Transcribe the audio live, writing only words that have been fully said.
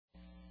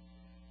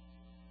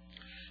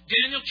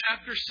Daniel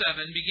chapter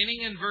 7,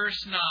 beginning in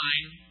verse 9,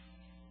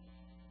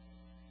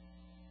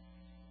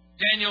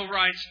 Daniel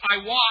writes, I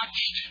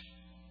watched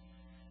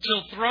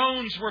till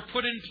thrones were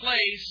put in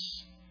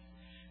place,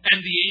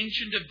 and the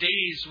Ancient of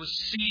Days was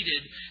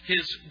seated.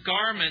 His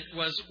garment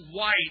was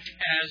white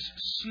as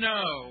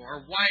snow,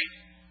 or white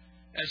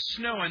as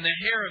snow, and the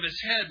hair of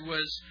his head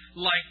was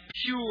like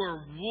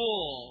pure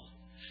wool.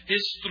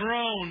 His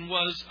throne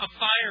was a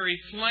fiery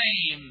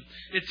flame,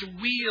 its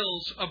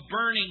wheels a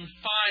burning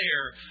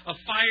fire. A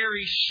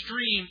fiery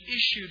stream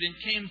issued and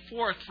came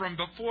forth from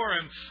before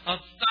him.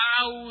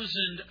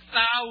 1,000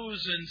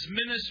 thousands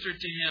ministered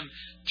to him.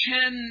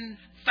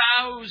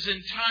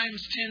 10,000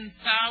 times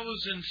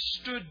 10,000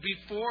 stood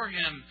before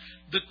him.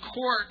 The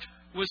court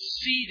was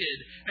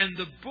seated, and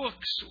the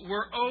books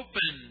were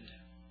opened.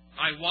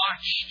 I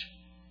watched.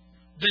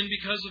 Then,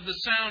 because of the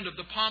sound of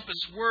the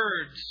pompous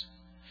words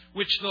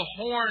which the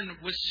horn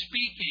was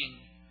speaking,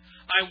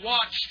 I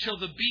watched till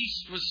the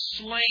beast was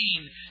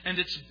slain, and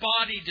its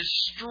body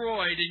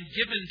destroyed and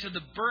given to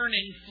the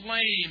burning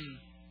flame.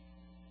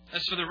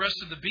 As for the rest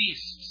of the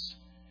beasts,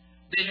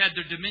 they had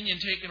their dominion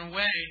taken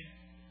away,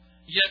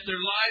 yet their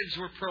lives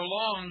were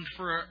prolonged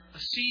for a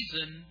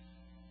season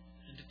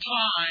and a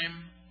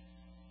time.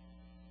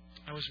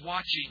 I was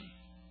watching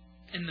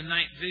in the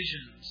night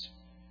visions,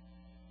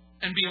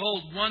 and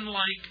behold, one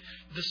like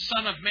the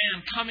Son of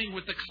Man coming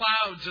with the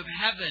clouds of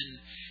heaven.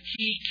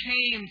 He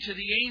came to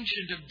the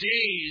Ancient of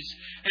Days,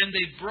 and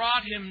they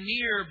brought him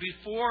near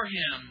before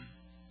him.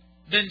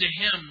 Then to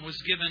him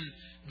was given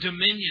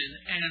dominion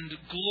and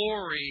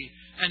glory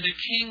and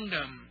a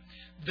kingdom,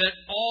 that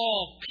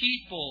all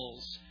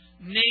peoples,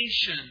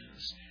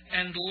 nations,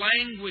 and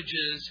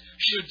languages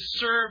should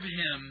serve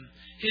him.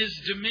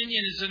 His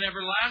dominion is an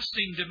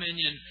everlasting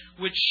dominion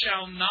which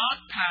shall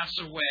not pass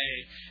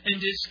away, and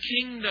his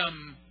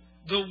kingdom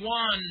the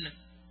one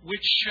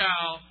which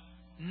shall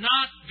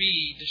not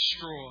be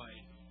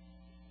destroyed.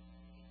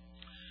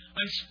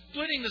 I'm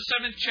splitting the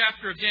 7th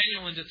chapter of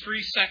Daniel into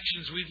 3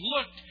 sections. We've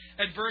looked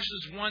at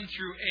verses 1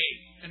 through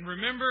 8. And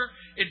remember,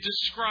 it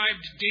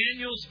described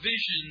Daniel's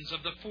visions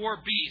of the 4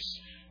 beasts.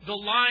 The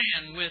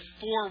lion with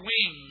 4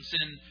 wings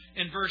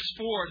in verse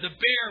 4. The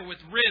bear with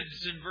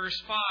ribs in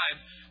verse 5.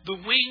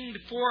 The winged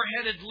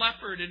 4-headed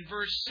leopard in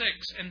verse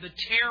 6. And the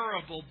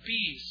terrible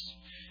beast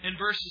in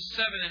verses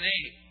 7 and 8.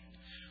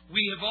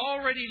 We have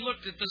already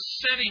looked at the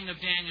setting of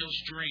Daniel's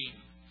dream,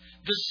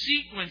 the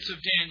sequence of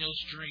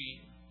Daniel's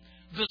dream,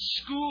 the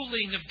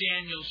schooling of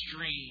Daniel's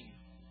dream.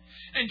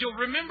 And you'll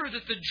remember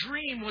that the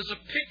dream was a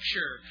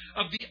picture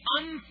of the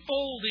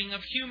unfolding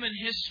of human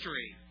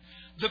history,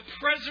 the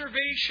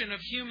preservation of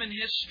human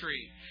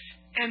history,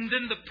 and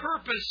then the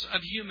purpose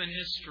of human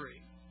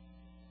history.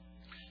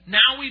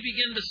 Now we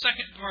begin the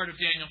second part of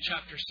Daniel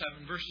chapter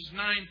 7, verses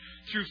 9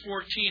 through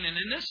 14. And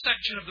in this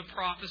section of the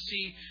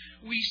prophecy,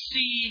 we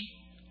see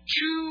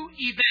 2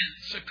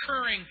 events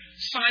occurring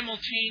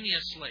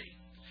simultaneously.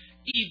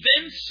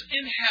 Events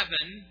in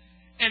heaven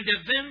and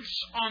events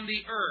on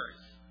the earth.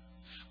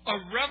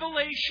 A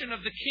revelation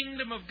of the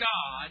kingdom of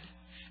God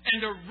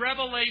and a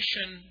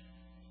revelation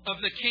of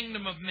the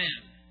kingdom of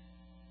men.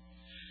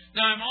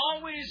 Now, I'm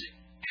always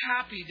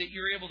happy that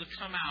you're able to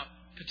come out,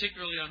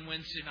 particularly on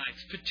Wednesday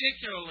nights,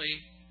 particularly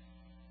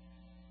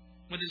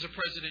when there's a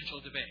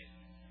presidential debate.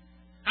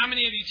 How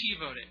many of you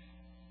T-voted?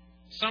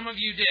 Some of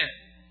you did.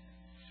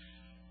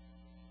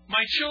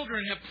 My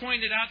children have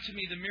pointed out to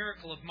me the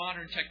miracle of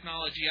modern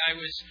technology. I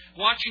was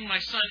watching my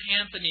son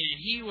Anthony,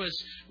 and he was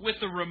with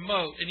the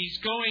remote, and he's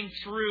going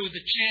through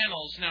the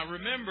channels. Now,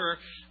 remember,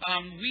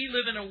 we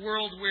live in a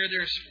world where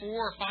there's 400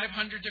 or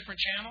 500 different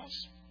channels.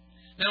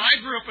 Now,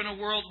 I grew up in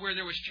a world where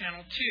there was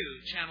Channel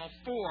 2, Channel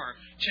 4,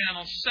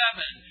 Channel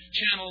 7,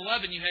 Channel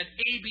 11. You had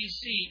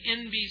ABC,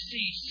 NBC,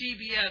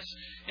 CBS,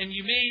 and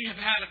you may have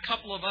had a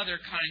couple of other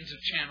kinds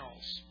of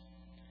channels.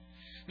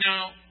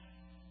 Now,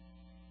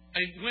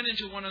 I went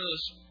into one of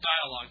those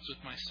dialogues with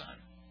my son.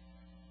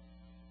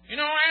 You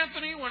know,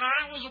 Anthony, when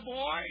I was a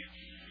boy,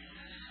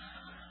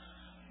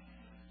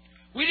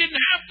 we didn't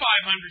have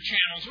 500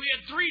 channels. We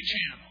had 3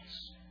 channels.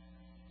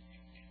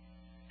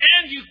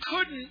 And you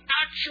couldn't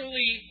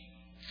actually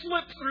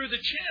flip through the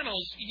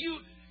channels.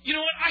 You know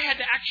what? I had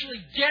to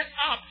actually get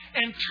up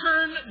and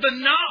turn the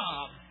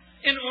knob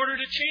in order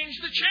to change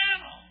the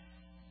channel.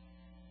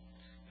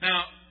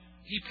 Now,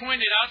 he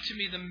pointed out to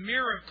me the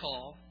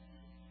miracle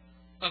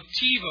of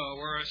TiVo,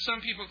 or some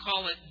people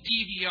call it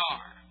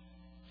DVR.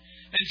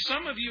 And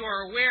some of you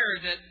are aware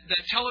that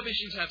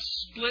televisions have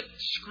split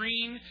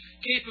screen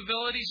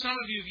capability. Some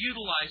of you have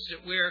utilized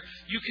it where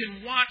you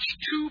can watch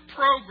 2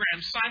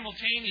 programs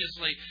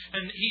simultaneously.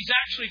 And he's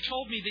actually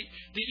told me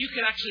that you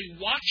can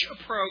actually watch a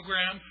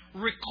program,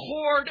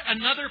 record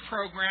another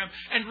program,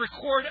 and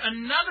record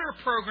another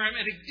program,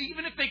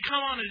 even if they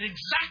come on at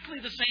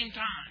exactly the same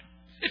time.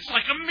 It's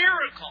like a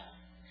miracle.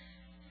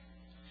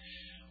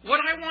 What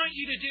I want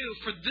you to do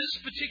for this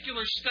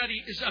particular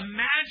study is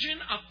imagine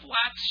a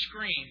flat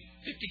screen,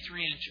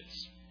 53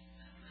 inches.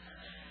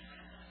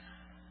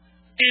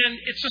 And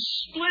it's a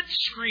split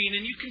screen,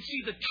 and you can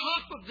see the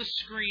top of the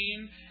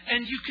screen,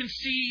 and you can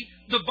see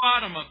the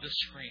bottom of the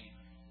screen.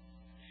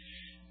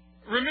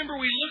 Remember,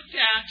 we looked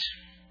at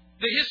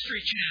the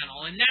History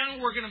Channel, and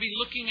now we're going to be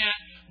looking at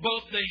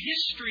both the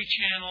History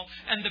Channel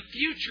and the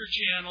Future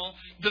Channel.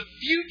 The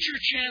Future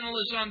Channel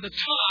is on the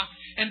top,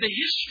 and the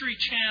History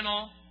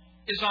Channel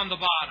is on the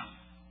bottom.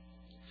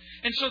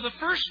 And so the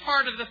first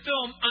part of the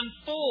film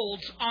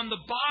unfolds on the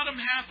bottom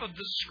half of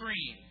the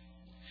screen.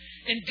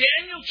 In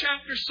Daniel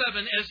chapter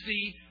 7, as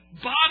the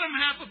bottom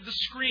half of the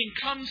screen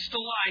comes to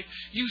life,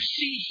 you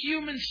see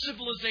human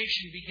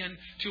civilization begin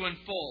to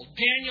unfold.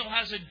 Daniel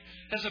has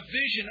a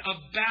vision of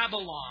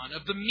Babylon,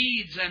 of the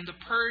Medes and the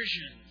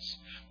Persians,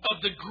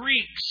 of the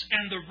Greeks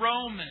and the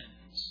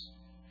Romans.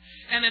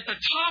 And at the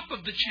top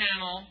of the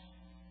channel,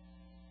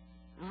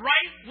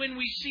 right when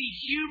we see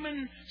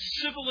human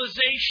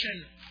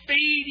civilization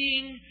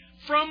fading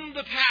from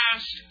the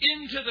past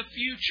into the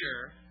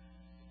future,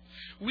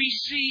 we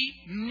see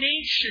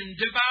nation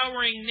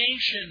devouring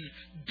nation,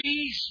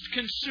 beast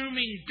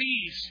consuming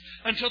beast,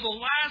 until the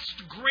last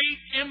great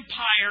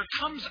empire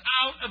comes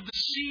out of the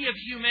sea of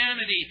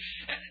humanity.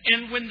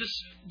 And when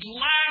this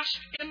last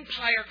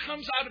empire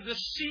comes out of the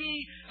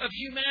sea of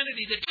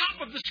humanity, the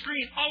top of the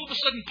screen all of a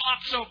sudden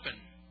pops open.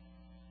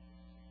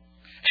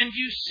 And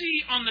you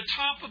see on the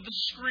top of the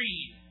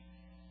screen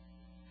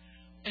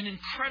an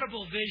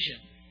incredible vision.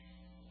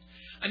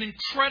 An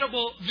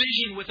incredible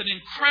vision with an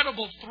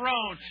incredible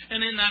throne.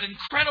 And in that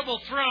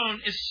incredible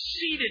throne is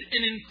seated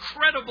an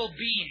incredible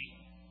being.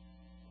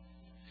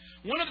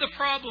 One of the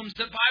problems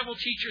that Bible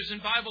teachers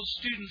and Bible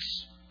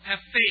students have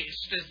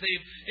faced as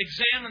they've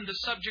examined the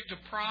subject of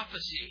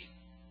prophecy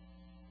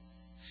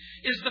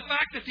is the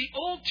fact that the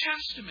Old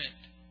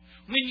Testament,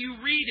 when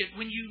you read it,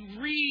 when you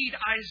read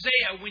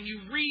Isaiah, when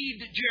you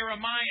read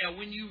Jeremiah,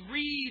 when you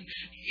read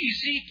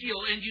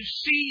Ezekiel, and you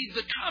see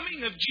the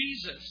coming of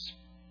Jesus,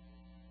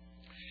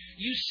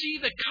 you see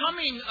the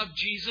coming of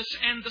Jesus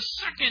and the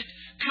second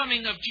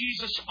coming of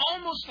Jesus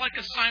almost like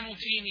a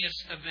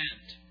simultaneous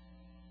event.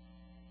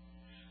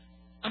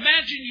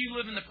 Imagine you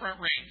live in the Front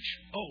Range.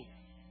 Oh,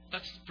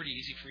 that's pretty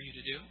easy for you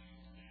to do.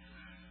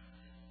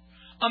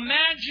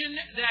 Imagine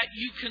that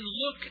you can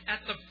look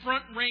at the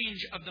Front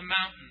Range of the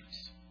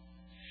mountains.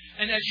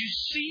 And as you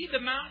see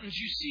the mountains,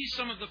 you see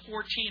some of the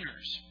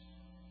 14ers.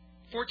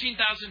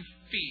 14,000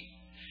 feet.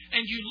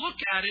 And you look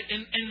at it,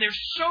 and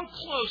they're so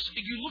close,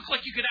 you look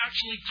like you could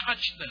actually touch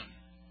them.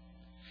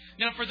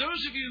 Now, for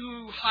those of you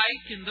who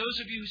hike and those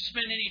of you who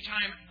spend any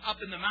time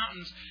up in the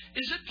mountains,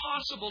 is it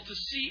possible to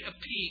see a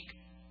peak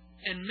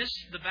and miss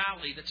the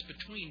valley that's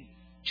between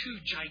two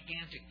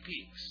gigantic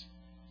peaks?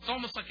 It's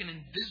almost like an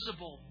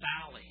invisible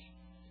valley.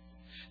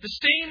 The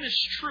same is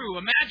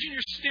true. Imagine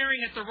you're staring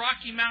at the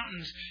Rocky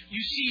Mountains.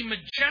 You see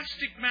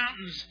majestic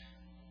mountains,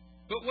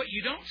 but what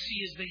you don't see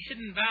is the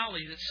hidden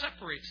valley that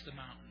separates the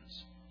mountains.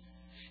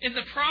 In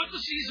the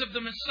prophecies of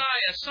the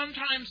Messiah,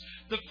 sometimes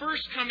the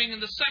first coming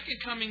and the second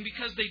coming,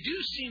 because they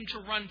do seem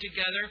to run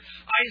together,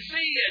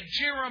 Isaiah,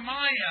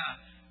 Jeremiah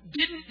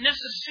didn't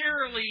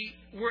necessarily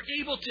were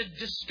able to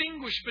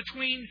distinguish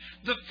between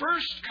the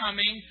first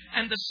coming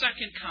and the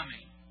second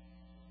coming.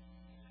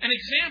 An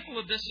example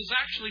of this is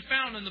actually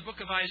found in the book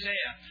of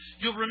Isaiah.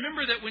 You'll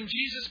remember that when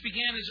Jesus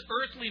began his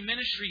earthly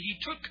ministry, he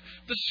took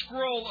the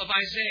scroll of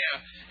Isaiah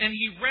and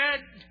he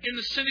read in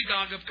the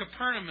synagogue of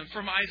Capernaum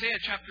from Isaiah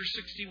chapter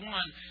 61,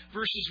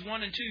 verses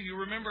 1 and 2. You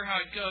remember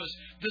how it goes.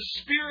 The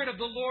Spirit of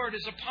the Lord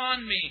is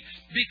upon me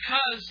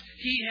because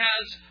He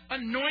has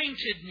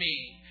anointed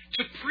me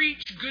to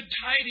preach good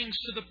tidings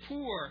to the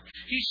poor.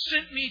 He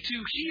sent me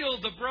to heal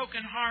the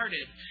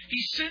brokenhearted.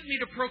 He sent me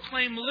to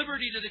proclaim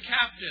liberty to the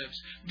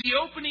captives, the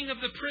opening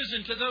of the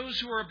prison to those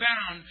who are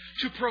bound,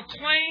 to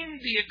proclaim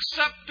the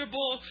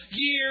acceptable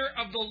year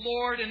of the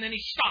Lord. And then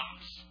he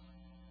stops.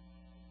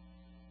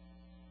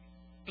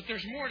 But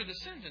there's more to the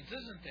sentence,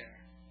 isn't there?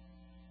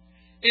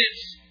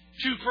 It's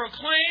to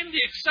proclaim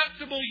the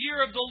acceptable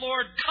year of the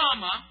Lord,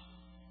 comma,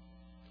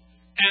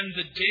 and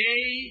the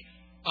day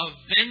of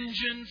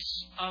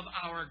vengeance of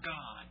our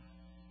God.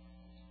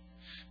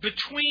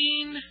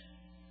 Between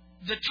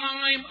the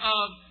time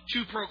of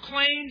to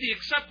proclaim the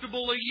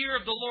acceptable year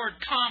of the Lord,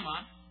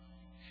 comma,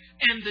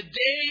 and the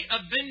day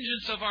of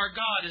vengeance of our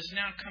God is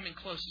now coming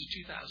close to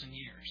 2,000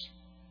 years.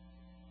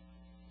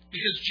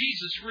 Because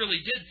Jesus really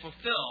did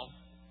fulfill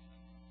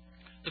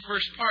the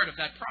first part of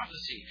that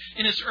prophecy.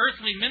 In his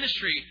earthly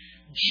ministry,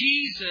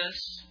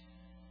 Jesus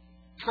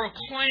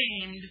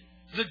proclaimed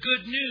the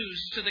good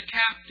news to the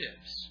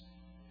captives.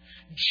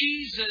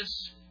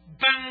 Jesus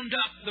bound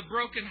up the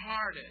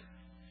brokenhearted.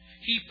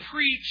 He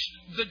preached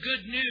the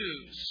good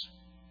news.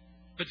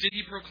 But did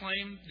he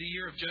proclaim the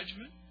year of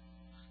judgment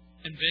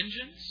and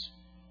vengeance?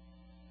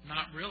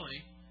 Not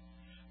really.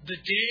 The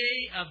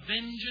day of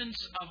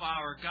vengeance of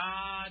our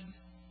God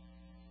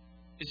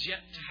is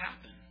yet to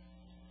happen.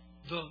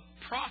 The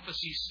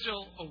prophecy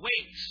still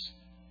awaits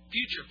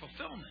future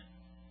fulfillment.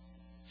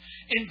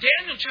 In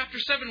Daniel chapter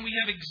 7, we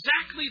have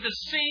exactly the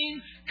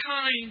same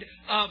kind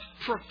of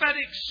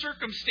prophetic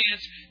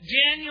circumstance.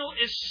 Daniel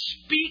is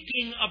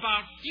speaking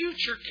about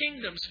future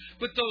kingdoms,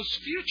 but those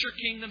future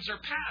kingdoms are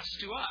past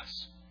to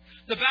us.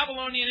 The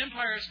Babylonian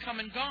Empire has come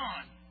and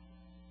gone.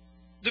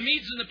 The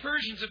Medes and the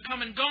Persians have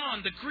come and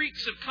gone. The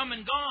Greeks have come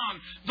and gone.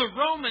 The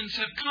Romans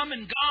have come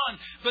and gone.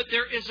 But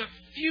there is a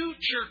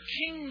future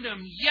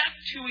kingdom yet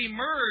to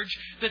emerge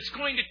that's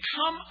going to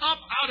come up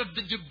out of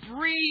the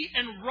debris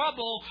and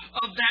rubble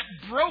of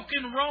that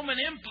broken Roman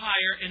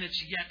Empire. And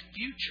it's yet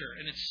future.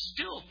 And it's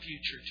still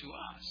future to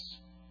us.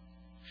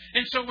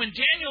 And so when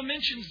Daniel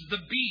mentions the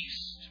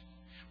beast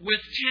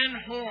with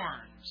 10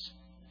 horns,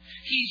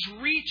 he's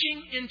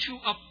reaching into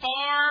a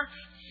far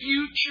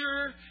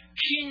future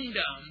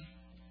kingdom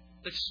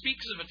that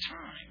speaks of a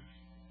time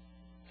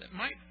that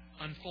might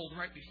unfold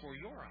right before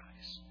your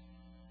eyes.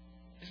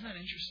 Isn't that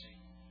interesting?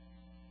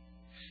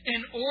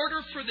 In order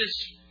for this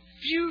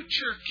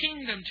future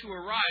kingdom to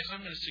arise,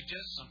 I'm going to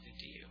suggest something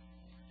to you.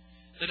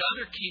 That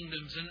other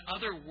kingdoms and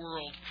other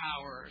world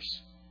powers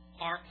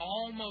are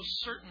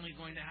almost certainly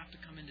going to have to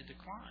come into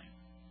decline.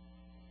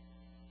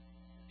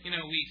 You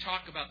know, we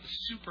talk about the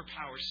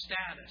superpower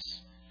status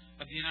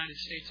of the United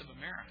States of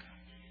America.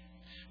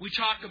 We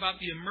talk about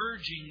the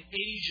emerging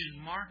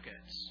Asian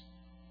markets.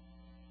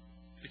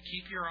 But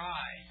keep your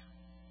eye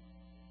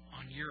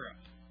on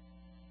Europe.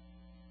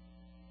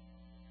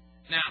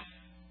 Now,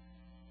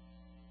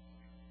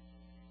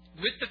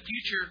 with the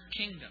future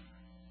kingdom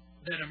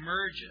that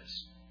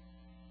emerges,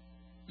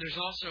 there's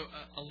also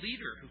a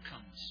leader who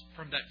comes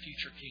from that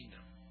future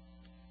kingdom.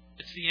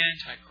 It's the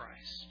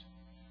Antichrist.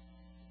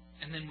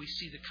 And then we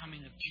see the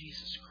coming of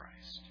Jesus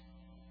Christ.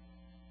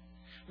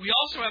 We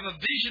also have a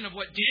vision of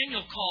what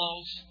Daniel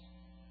calls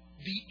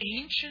the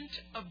Ancient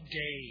of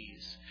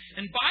Days.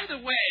 And by the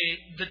way,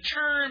 the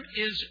term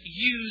is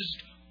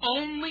used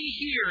only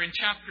here in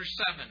chapter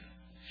 7.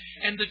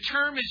 And the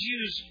term is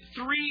used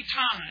 3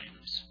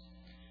 times.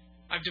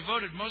 I've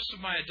devoted most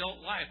of my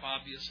adult life,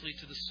 obviously,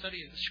 to the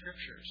study of the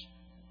Scriptures.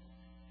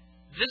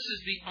 This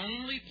is the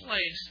only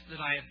place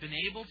that I have been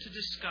able to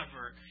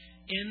discover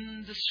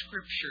in the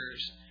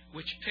Scriptures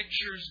which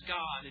pictures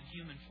God in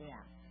human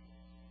form.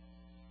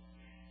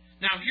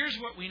 Now, here's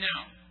what we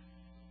know.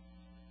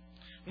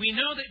 We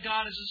know that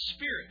God is a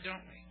spirit,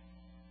 don't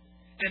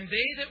we? And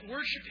they that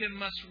worship Him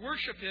must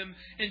worship Him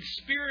in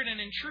spirit and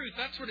in truth.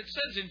 That's what it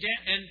says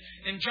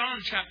in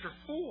John chapter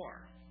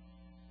 4.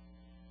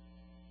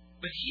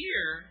 But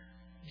here,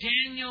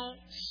 Daniel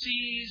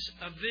sees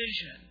a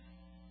vision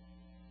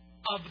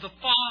of the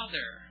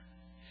Father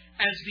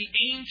as the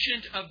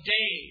Ancient of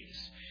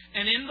Days.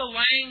 And in the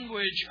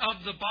language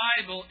of the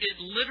Bible, it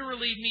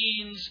literally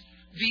means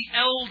the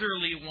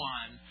elderly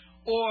one,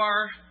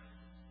 or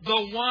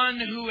the one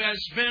who has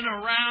been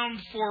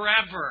around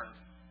forever.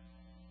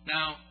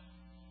 Now,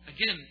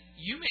 again,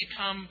 you may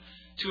come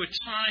to a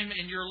time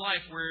in your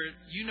life where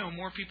you know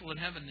more people in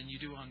heaven than you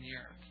do on the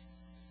earth.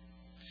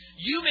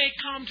 You may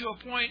come to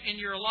a point in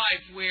your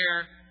life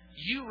where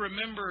you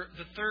remember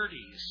the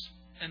 30s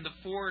and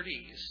the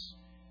 40s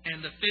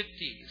and the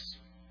 50s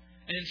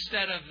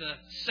instead of the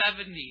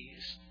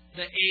 70s,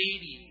 the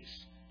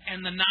 80s,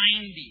 and the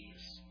 90s.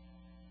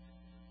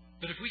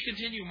 But if we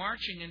continue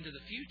marching into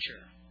the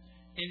future,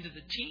 into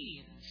the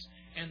teens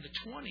and the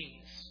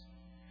 20s,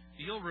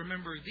 you'll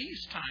remember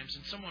these times,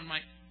 and someone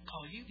might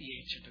call you the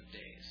Ancient of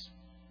Days.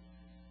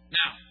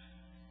 Now,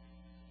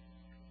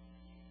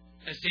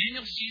 as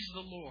Daniel sees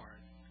the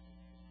Lord,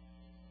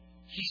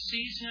 he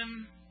sees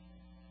Him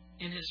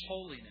in His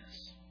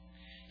holiness.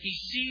 He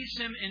sees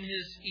Him in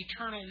His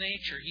eternal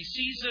nature. He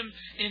sees Him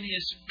in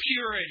His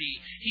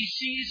purity. He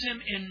sees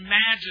Him in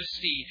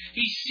majesty.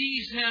 He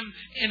sees Him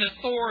in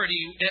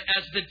authority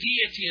as the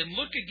deity. And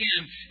look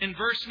again in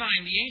verse 9.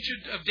 The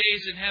Ancient of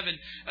Days in heaven.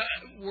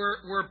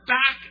 We're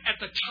back at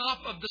the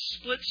top of the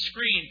split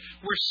screen.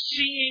 We're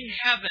seeing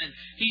heaven.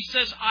 He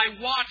says, I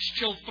watched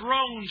till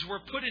thrones were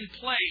put in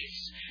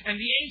place. And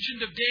the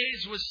Ancient of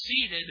Days was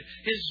seated.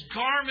 His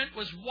garment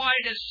was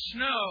white as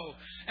snow.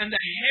 And the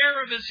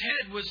hair of his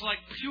head was like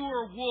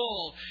pure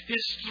wool.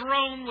 His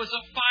throne was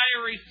a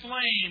fiery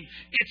flame.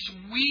 Its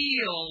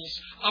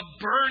wheels a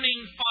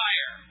burning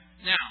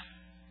fire. Now,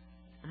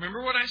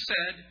 remember what I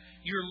said?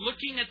 You're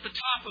looking at the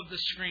top of the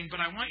screen, but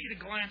I want you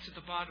to glance at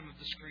the bottom of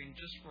the screen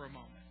just for a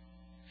moment.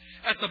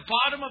 At the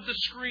bottom of the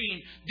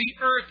screen, the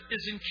earth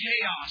is in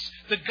chaos.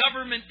 The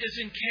government is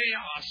in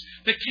chaos.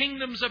 The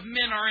kingdoms of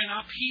men are in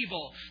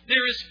upheaval.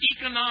 There is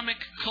economic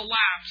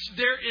collapse.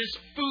 There is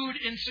food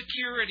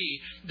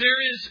insecurity.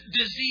 There is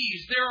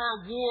disease. There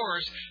are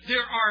wars.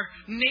 There are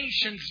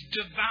nations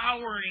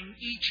devouring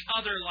each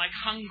other like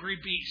hungry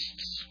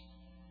beasts.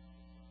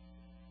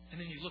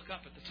 And then you look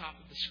up at the top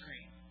of the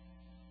screen,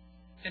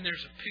 and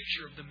there's a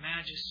picture of the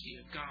majesty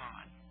of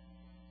God.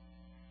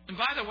 And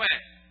by the way,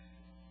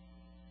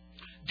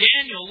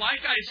 Daniel, like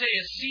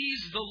Isaiah,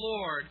 sees the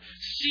Lord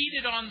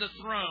seated on the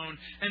throne,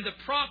 and the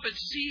prophet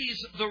sees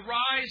the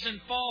rise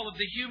and fall of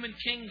the human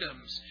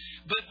kingdoms.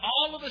 But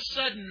all of a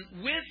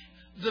sudden, with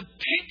the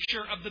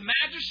picture of the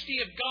majesty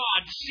of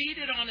God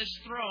seated on His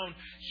throne,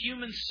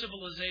 human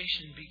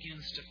civilization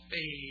begins to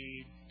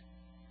fade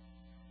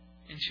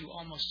into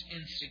almost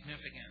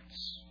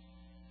insignificance.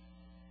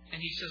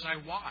 And He says,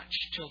 I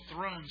watched till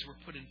thrones were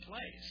put in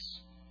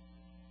place.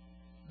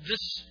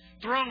 This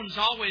thrones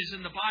always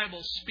in the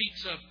Bible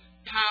speaks of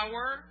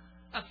power,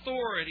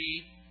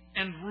 authority,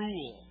 and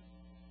rule.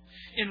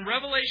 In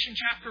Revelation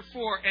chapter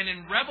 4 and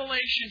in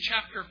Revelation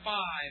chapter 5,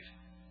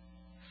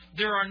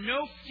 there are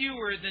no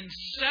fewer than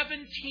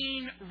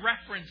 17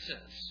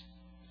 references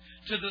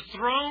to the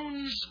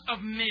thrones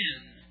of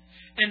men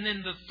and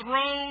then the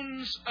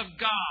thrones of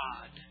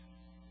God.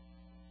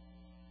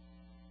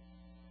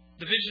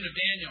 The vision of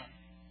Daniel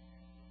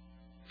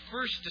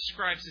first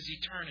describes His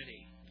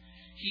eternity.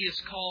 He is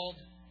called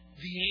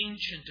the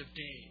Ancient of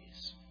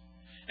Days.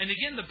 And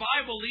again, the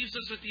Bible leaves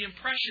us with the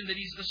impression that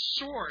He's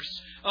the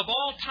source of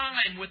all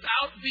time,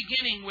 without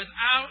beginning,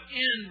 without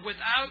end,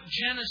 without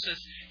Genesis.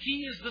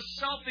 He is the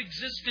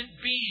self-existent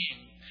being.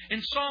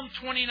 In Psalm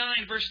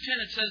 29, verse 10,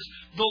 it says,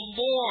 the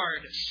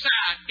Lord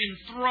sat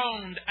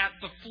enthroned at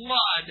the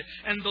flood,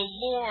 and the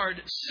Lord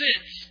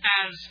sits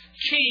as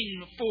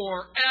King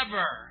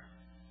forever.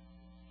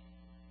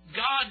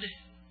 God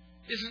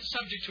isn't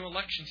subject to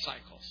election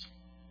cycles.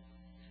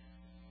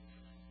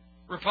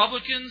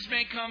 Republicans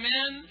may come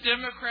in,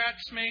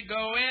 Democrats may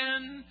go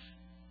in.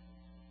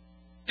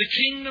 The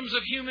kingdoms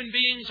of human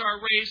beings are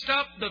raised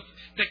up.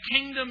 The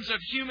kingdoms of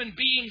human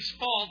beings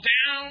fall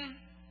down.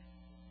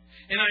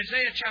 In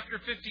Isaiah chapter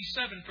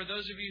 57, for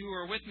those of you who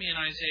are with me in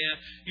Isaiah,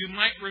 you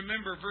might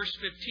remember verse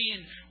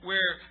 15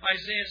 where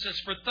Isaiah says,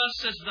 for thus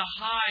says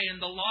the high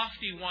and the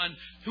lofty one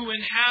who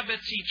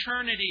inhabits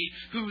eternity,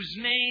 whose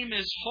name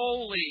is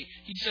holy.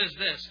 He says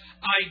this,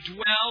 I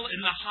dwell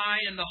in the high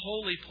and the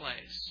holy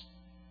place.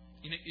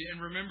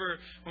 And remember,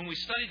 when we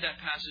studied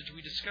that passage,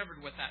 we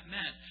discovered what that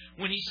meant.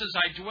 When He says,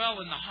 I dwell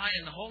in the high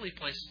and the holy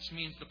place, it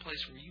means the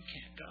place where you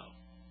can't go.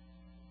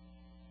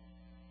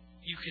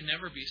 You can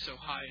never be so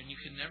high and you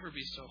can never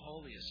be so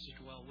holy as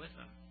to dwell with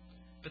Him.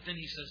 But then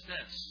He says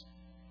this,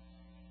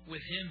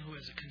 with Him who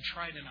has a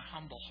contrite and a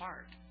humble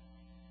heart,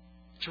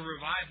 to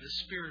revive the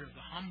spirit of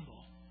the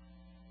humble.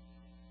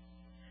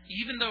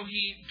 Even though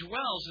He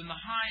dwells in the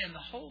high and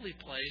the holy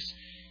place,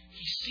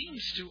 He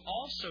seems to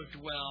also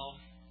dwell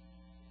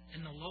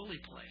in the lowly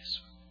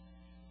place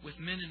with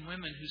men and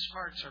women whose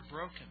hearts are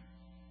broken.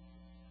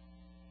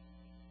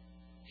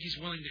 He's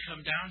willing to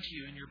come down to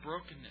you in your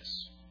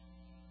brokenness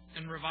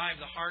and revive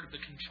the heart of the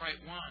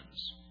contrite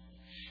ones.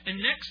 And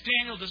next,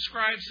 Daniel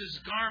describes his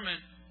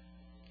garment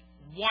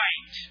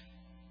white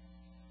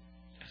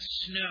as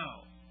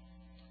snow.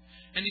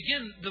 And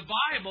again, the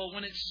Bible,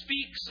 when it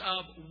speaks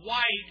of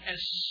white as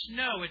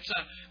snow, it's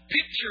a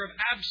picture of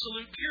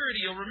absolute purity.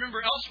 You'll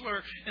remember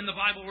elsewhere in the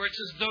Bible where it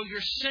says, though your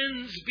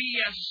sins be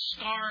as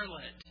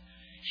scarlet,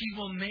 He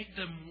will make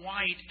them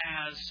white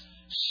as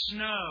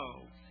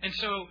snow. And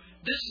so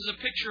this is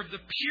a picture of the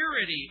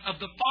purity of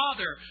the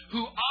Father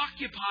who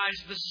occupies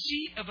the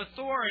seat of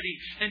authority.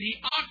 And He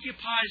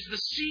occupies the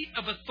seat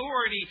of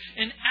authority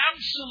in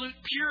absolute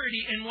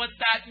purity. And what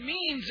that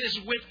means is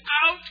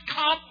without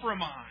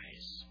compromise.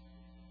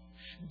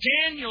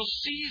 Daniel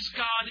sees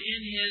God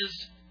in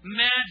His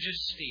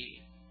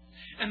majesty.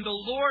 And the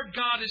Lord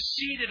God is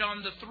seated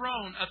on the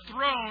throne. A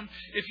throne,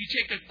 if you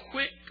take a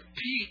quick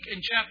peek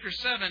in chapter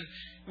 7,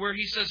 where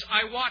he says,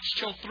 I watched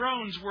till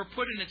thrones were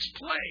put in its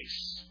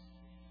place.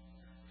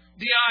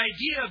 The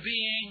idea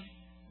being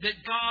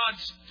that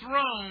God's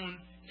throne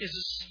is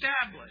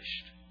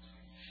established.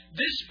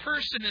 This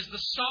person is the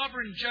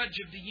sovereign judge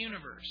of the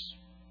universe.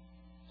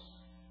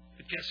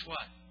 But guess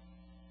what?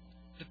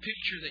 The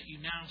picture that you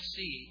now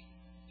see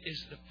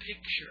is the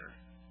picture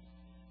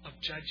of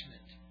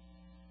judgment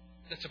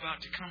that's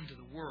about to come to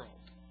the world.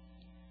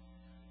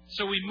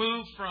 So we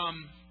move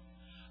from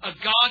a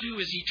God who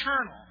is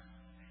eternal.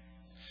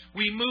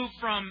 We move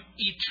from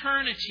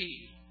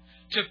eternity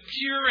to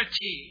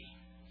purity,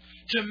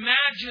 to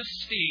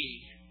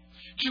majesty,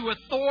 to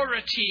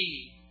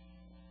authority.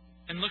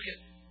 And look at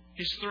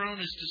His throne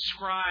is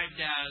described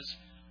as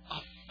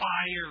a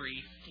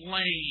fiery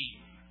flame.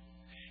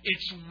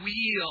 Its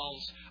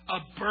wheels a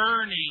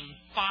burning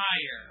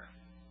fire.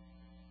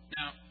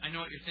 Now, I know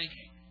what you're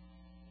thinking.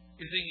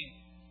 You're thinking,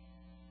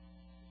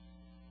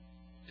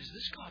 is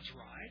this God's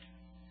ride?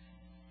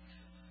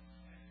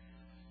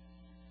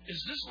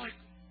 Is this like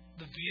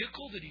the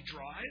vehicle that He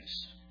drives?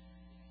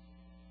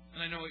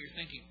 And I know what you're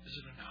thinking. Is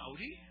it an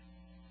Audi?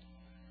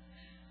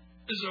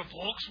 Is it a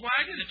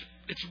Volkswagen?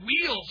 Its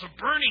wheels are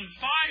burning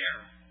fire.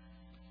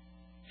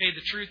 Hey,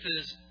 the truth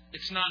is,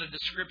 it's not a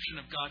description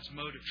of God's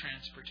mode of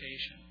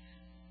transportation.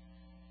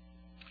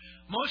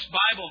 Most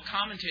Bible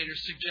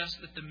commentators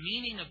suggest that the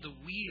meaning of the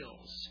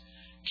wheels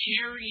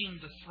carrying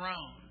the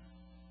throne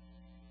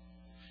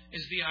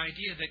is the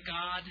idea that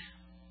God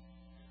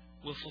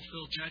will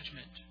fulfill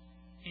judgment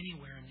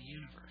anywhere in the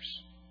universe.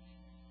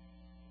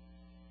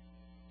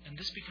 And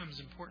this becomes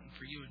important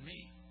for you and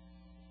me.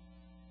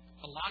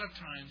 A lot of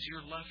times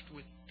you're left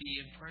with the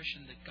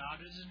impression that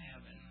God is in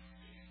heaven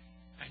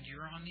and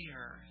you're on the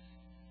earth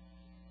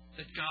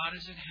that God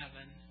is in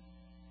heaven,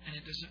 and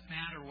it doesn't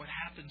matter what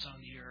happens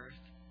on the earth.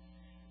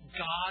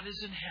 God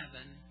is in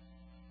heaven,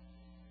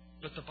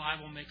 but the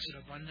Bible makes it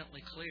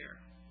abundantly clear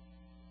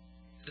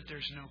that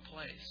there's no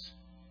place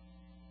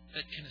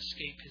that can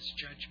escape His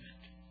judgment.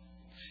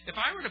 If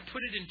I were to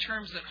put it in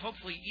terms that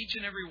hopefully each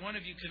and every one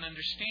of you can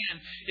understand,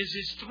 is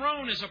His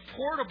throne is a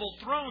portable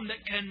throne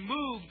that can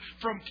move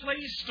from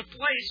place to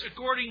place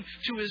according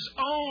to His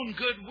own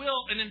good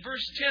will. And in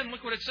verse 10,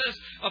 look what it says.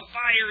 A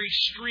fiery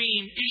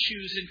stream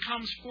issues and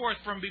comes forth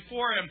from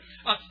before Him.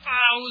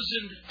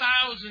 1,000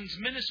 thousands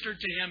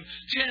ministered to Him.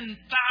 10,000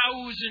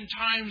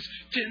 times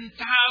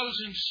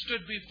 10,000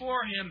 stood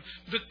before Him.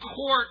 The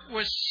court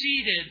was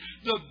seated.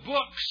 The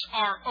books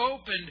are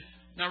opened.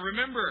 Now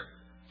remember,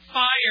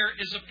 fire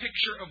is a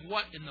picture of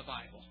what in the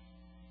Bible?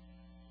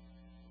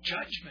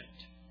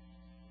 Judgment.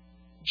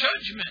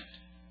 Judgment.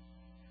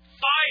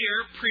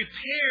 Fire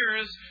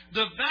prepares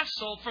the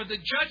vessel for the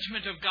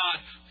judgment of God.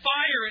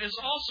 Fire is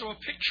also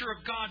a picture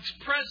of God's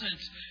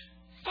presence.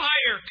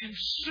 Fire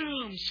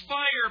consumes.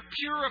 Fire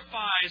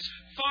purifies.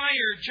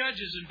 Fire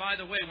judges. And by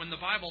the way, when the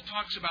Bible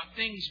talks about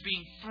things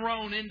being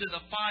thrown into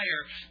the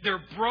fire,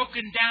 they're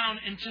broken down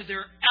into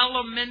their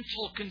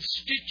elemental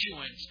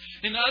constituents.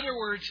 In other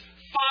words,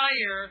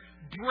 fire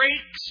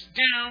breaks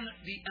down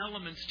the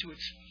elements to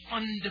its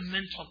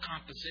fundamental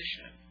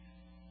composition.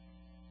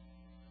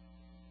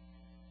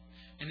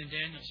 And in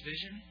Daniel's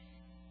vision,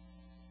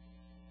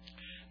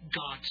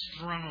 God's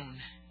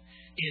throne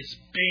is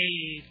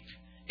bathed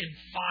in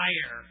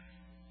fire.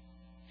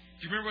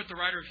 Do you remember what the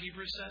writer of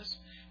Hebrews says?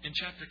 In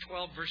chapter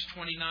 12, verse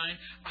 29,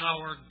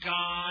 our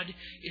God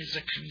is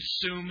a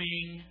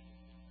consuming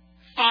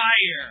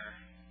fire.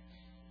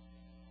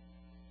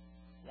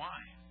 Why?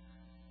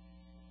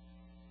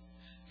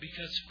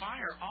 Because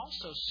fire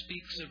also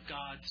speaks of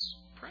God's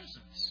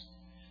presence.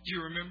 Do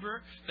you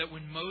remember that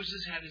when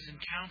Moses had his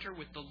encounter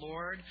with the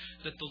Lord,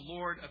 that the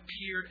Lord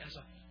appeared as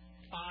a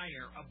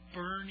fire, a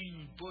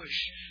burning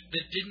bush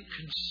that didn't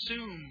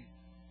consume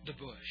the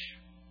bush?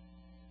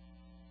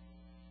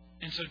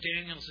 And so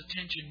Daniel's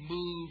attention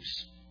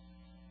moves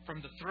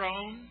from the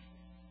throne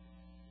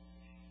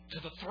to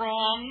the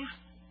throng,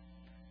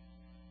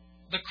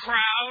 the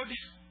crowd,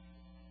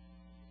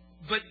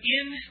 but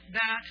in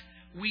that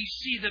we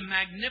see the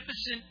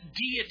magnificent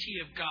deity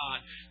of God.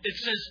 It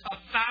says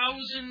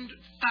 1,000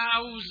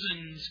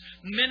 thousands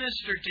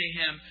ministered to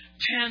Him.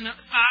 10,000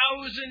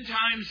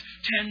 times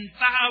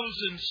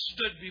 10,000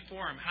 stood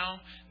before Him. How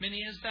many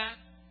is that?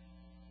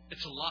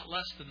 It's a lot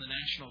less than the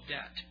national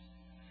debt.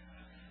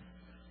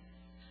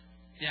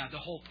 Yeah, the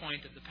whole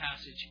point of the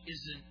passage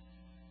isn't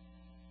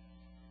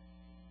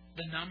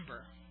the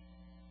number.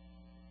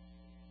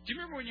 Do you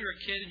remember when you were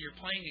a kid and you're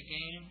playing a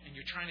game and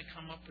you're trying to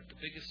come up with the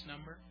biggest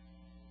number?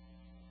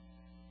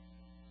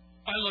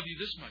 I love you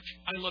this much.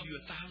 I love you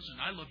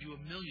 1,000. I love you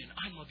 1,000,000.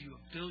 I love you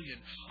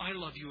 1,000,000,000. I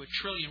love you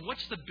 1,000,000,000,000.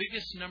 What's the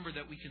biggest number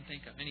that we can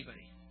think of?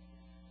 Anybody?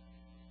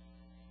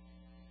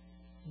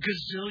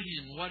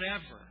 Gazillion,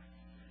 whatever.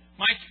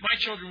 My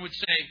children would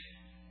say,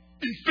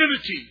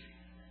 infinity.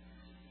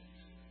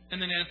 And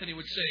then Anthony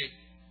would say,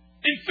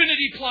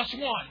 infinity plus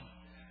one.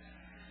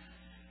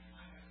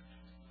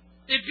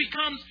 It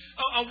becomes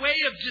a way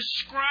of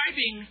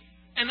describing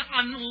an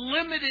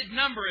unlimited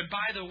number. And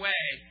by the way,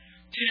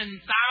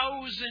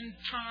 10,000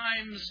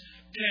 times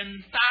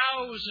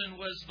 10,000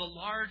 was the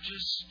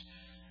largest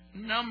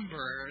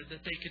number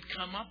that they could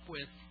come up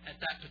with at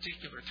that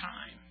particular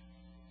time.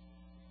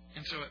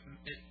 And so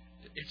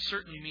it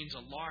certainly means a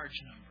large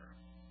number.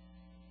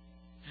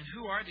 And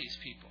who are these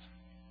people?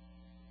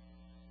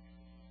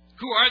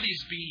 Who are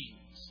these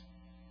beings?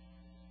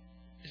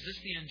 Is this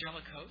the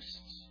angelic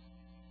hosts?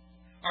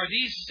 Are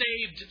these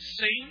saved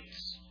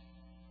saints?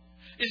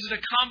 Is it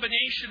a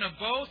combination of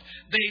both?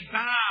 They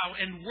bow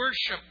and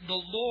worship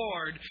the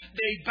Lord.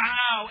 They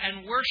bow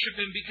and worship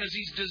Him because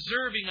He's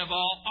deserving of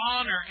all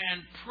honor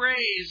and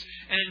praise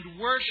and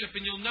worship.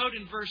 And you'll note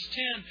in verse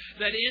 10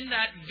 that in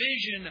that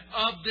vision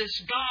of this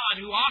God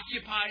who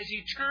occupies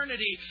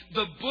eternity,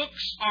 the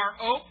books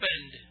are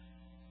opened.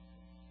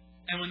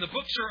 And when the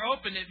books are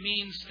opened, it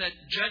means that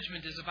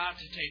judgment is about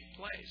to take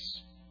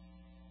place.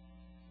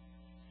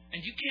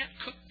 And you can't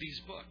cook these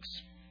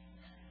books.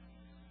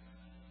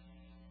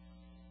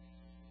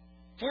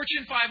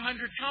 Fortune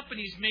 500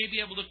 companies may be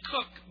able to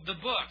cook the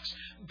books.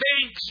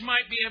 Banks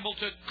might be able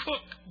to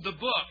cook the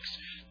books.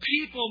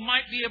 People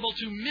might be able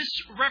to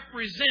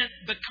misrepresent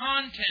the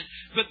content.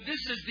 But this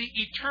is the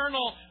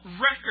eternal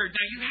record.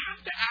 Now you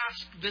have to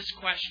ask this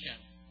question.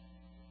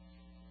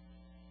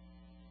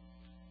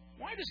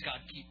 Why does God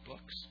keep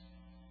books?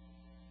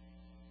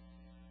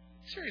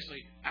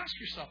 Seriously, ask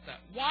yourself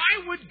that. Why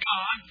would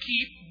God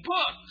keep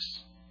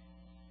books?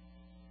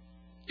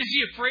 Is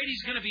He afraid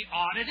He's going to be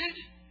audited?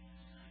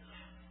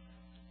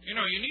 You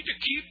know, you need to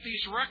keep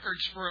these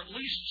records for at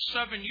least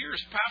 7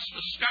 years past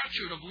the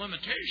statute of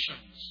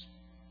limitations.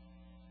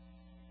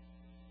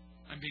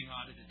 I'm being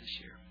audited this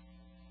year.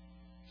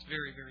 It's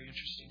very, very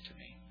interesting to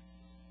me.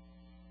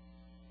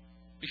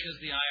 Because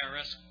the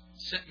IRS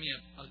sent me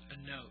a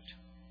note.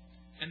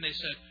 And they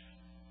said,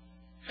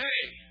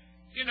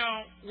 hey,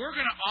 we're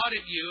going to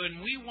audit you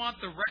and we want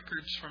the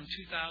records from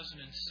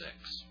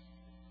 2006.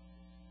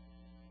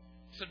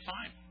 I said,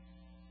 fine.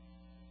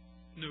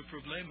 No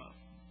problemo.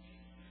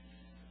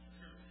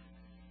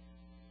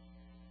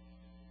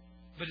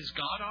 But is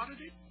God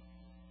audited?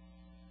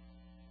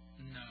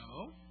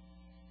 No.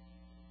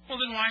 Well,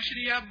 then why should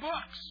He have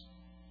books?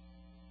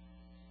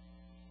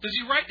 Does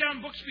He write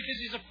down books because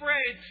He's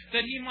afraid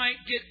that He might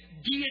get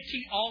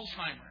deity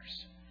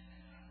Alzheimer's?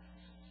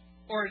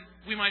 Or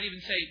we might even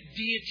say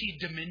deity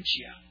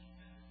dementia.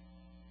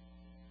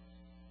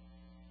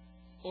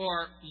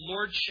 Or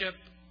lordship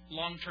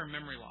long-term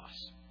memory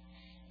loss?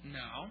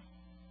 No.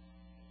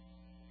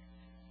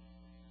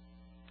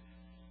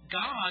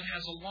 God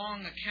has a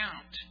long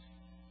account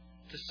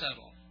to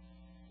settle.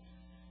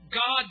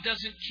 God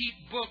doesn't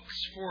keep books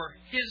for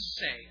His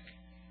sake.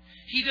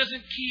 He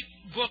doesn't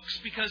keep books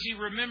because He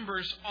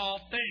remembers all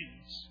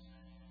things.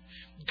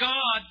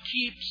 God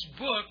keeps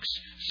books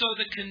so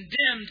the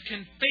condemned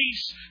can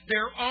face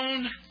their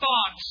own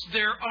thoughts,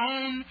 their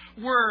own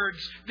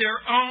words,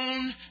 their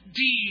own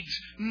deeds.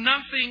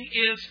 Nothing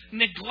is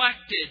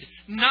neglected.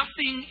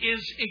 Nothing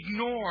is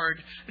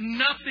ignored.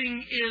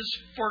 Nothing is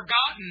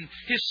forgotten.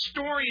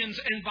 Historians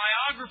and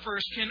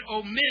biographers can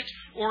omit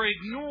or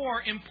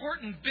ignore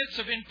important bits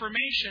of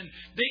information.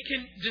 They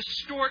can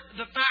distort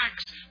the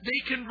facts.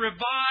 They can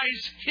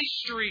revise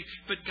history,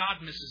 but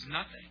God misses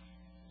nothing.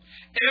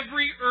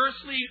 Every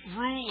earthly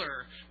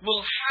ruler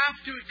will have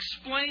to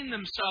explain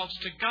themselves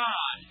to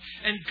God.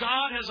 And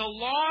God has a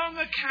long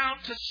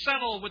account to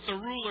settle with the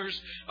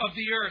rulers of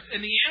the earth.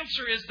 And the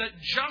answer is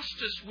that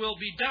justice will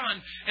be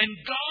done. And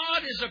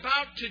God is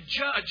about to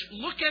judge.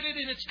 Look at it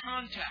in its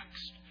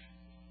context.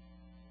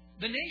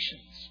 The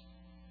nations.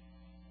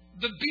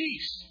 The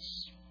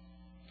beasts.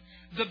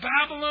 The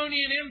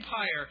Babylonian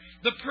Empire.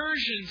 The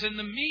Persians and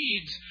the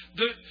Medes.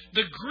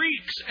 The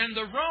Greeks and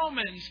the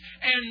Romans.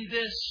 And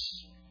this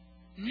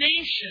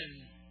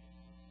nation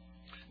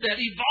that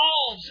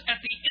evolves at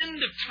the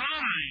end of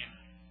time,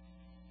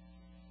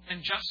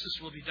 and justice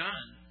will be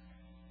done,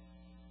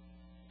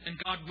 and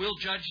God will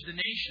judge the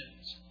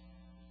nations,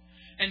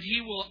 and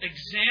He will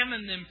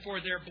examine them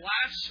for their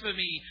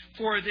blasphemy,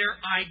 for their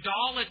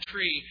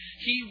idolatry.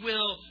 He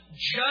will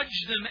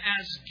judge them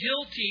as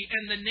guilty,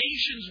 and the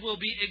nations will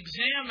be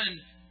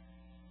examined.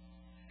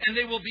 And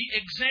they will be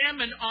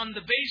examined on the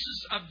basis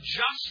of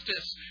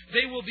justice.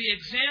 They will be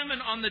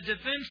examined on the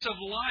defense of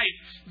life.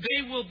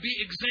 They will be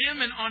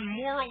examined on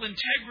moral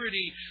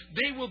integrity.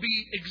 They will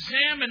be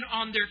examined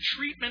on their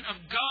treatment of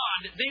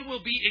God. They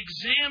will be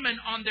examined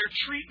on their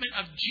treatment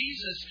of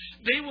Jesus.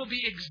 They will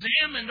be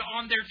examined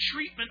on their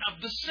treatment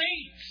of the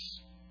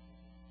saints.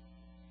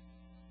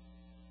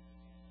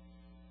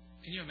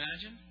 Can you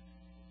imagine?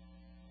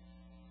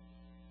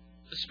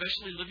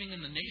 Especially living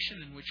in the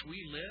nation in which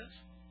we live.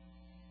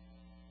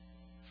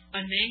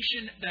 A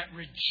nation that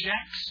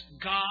rejects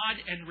God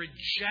and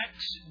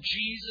rejects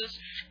Jesus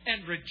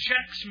and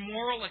rejects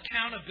moral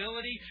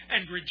accountability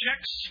and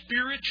rejects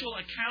spiritual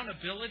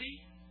accountability.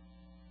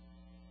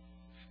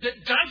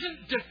 That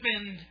doesn't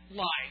defend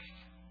life,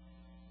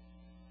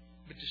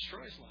 but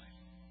destroys life.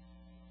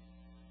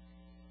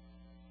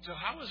 So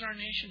how is our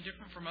nation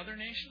different from other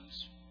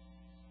nations?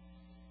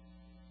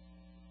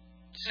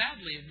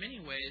 Sadly, in many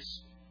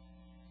ways,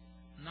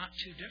 not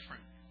too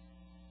different.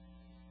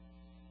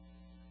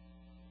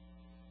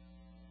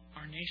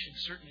 Our nation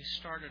certainly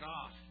started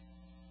off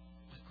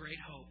with great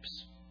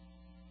hopes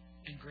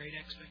and great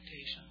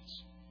expectations.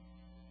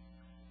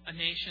 A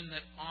nation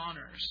that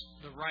honors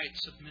the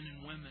rights of men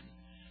and women,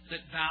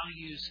 that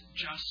values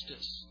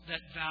justice,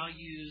 that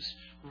values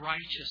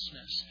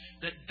righteousness,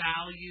 that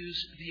values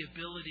the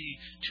ability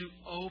to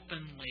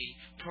openly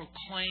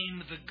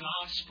proclaim the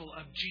gospel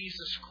of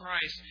Jesus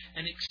Christ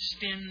and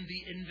extend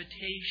the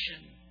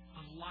invitation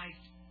of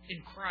life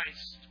in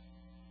Christ.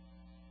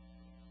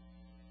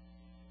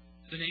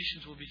 The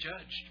nations will be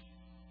judged.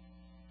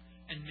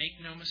 And make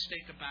no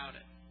mistake about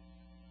it.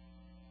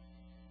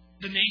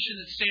 The nation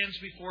that stands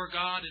before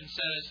God and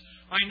says,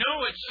 I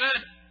know it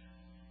said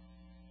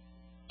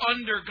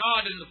under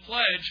God in the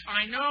pledge,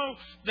 I know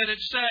that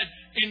it said,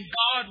 in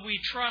God we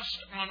trust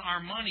on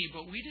our money,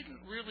 but we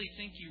didn't really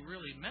think you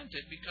really meant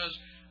it because,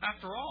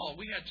 after all,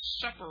 we had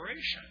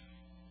separation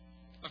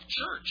of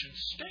church and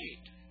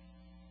state.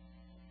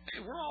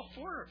 Hey, we're all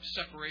for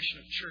separation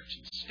of church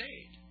and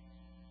state.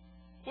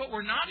 What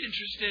we're not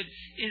interested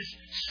in is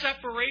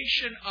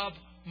separation of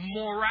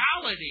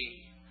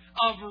morality,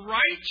 of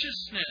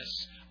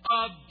righteousness,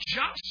 of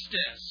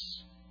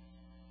justice,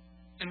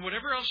 and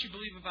whatever else you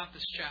believe about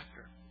this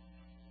chapter.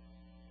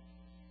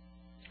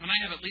 And I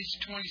have at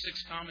least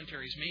 26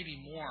 commentaries, maybe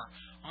more,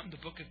 on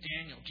the book of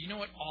Daniel. Do you know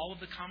what all of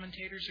the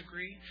commentators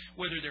agree?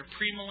 Whether they're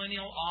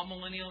premillennial,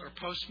 amillennial, or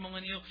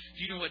postmillennial, do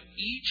you know what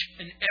each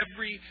and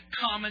every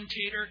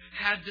commentator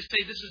had to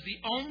say? This is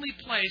the only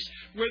place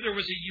where there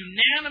was a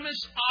unanimous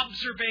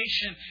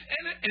observation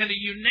and a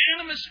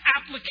unanimous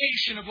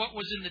application of what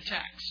was in the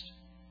text.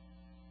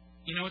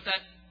 You know what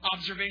that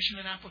observation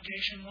and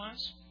application was?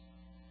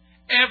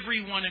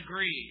 Everyone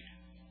agreed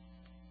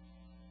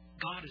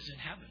God is in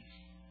heaven.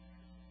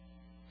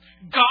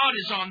 God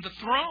is on the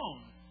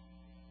throne.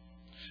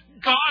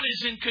 God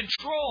is in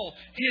control.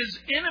 His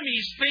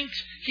enemies think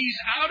He's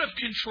out of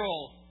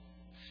control.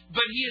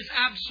 But He is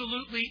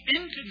absolutely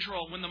in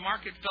control. When the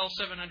market fell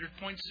 700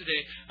 points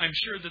today, I'm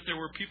sure that there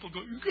were people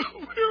going, God,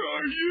 where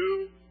are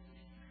you?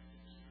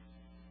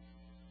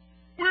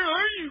 Where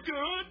are you,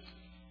 God?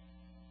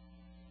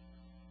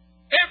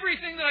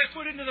 Everything that I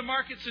put into the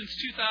market since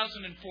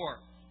 2004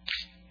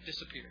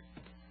 disappeared.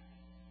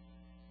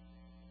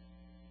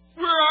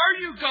 Where are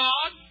you,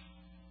 God?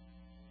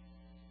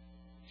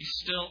 He's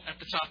still at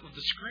the top of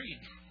the screen.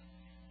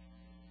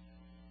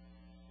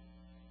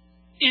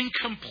 In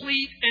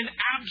complete and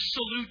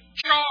absolute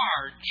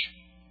charge.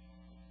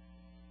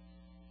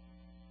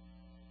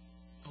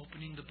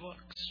 Opening the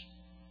books.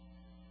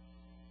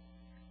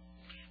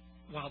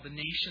 While the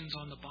nations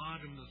on the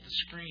bottom of the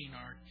screen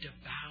are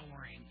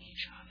devouring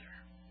each other.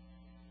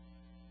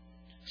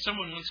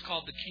 Someone once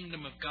called the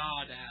kingdom of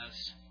God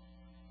as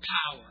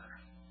power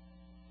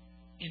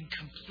in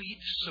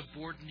complete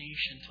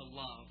subordination to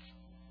love.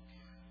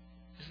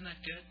 Isn't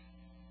that good?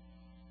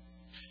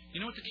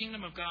 You know what the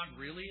kingdom of God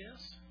really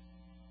is?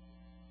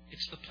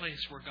 It's the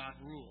place where God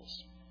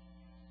rules.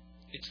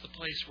 It's the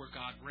place where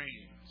God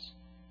reigns.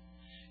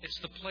 It's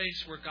the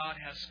place where God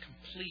has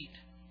complete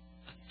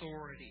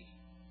authority.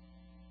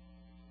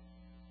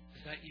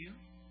 Is that you?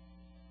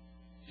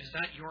 Is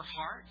that your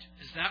heart?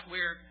 Is that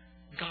where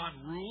God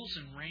rules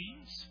and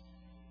reigns?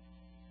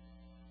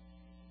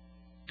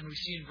 And we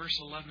see in verse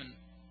 11,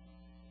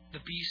 the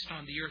beast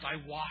on the earth, I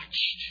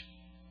watched.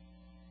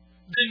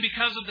 Then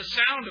because of the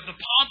sound of the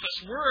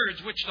pompous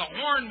words which the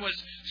horn was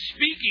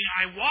speaking,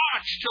 I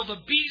watched till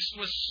the beast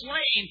was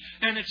slain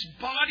and its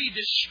body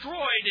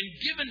destroyed and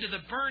given to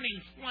the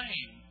burning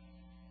flame.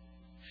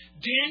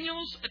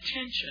 Daniel's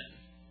attention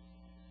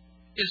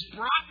is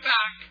brought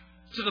back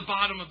to the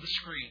bottom of the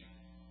screen.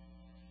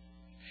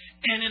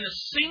 And in a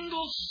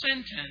single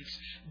sentence,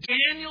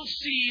 Daniel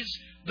sees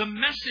the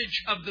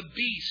message of the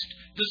beast,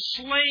 the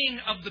slaying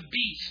of the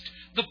beast,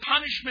 the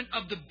punishment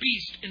of the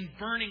beast in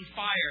burning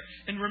fire.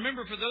 And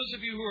remember, for those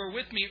of you who are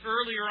with me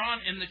earlier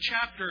on in the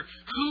chapter,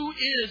 who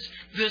is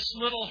this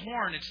little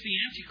horn? It's the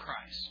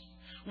Antichrist.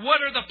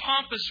 What are the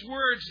pompous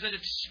words that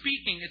it's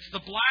speaking? It's the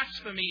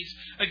blasphemies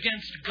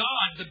against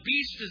God. The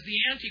beast is the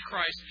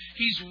Antichrist.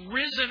 He's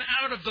risen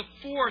out of the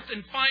fourth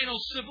and final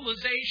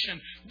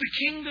civilization. The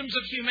kingdoms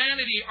of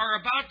humanity are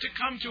about to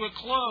come to a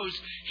close.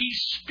 He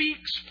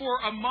speaks for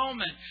a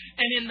moment.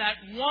 And in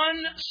that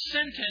one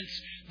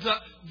sentence,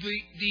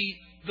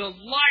 the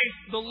life,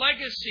 the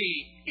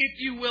legacy,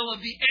 if you will,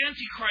 of the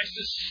Antichrist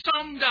is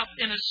summed up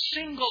in a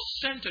single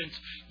sentence.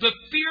 The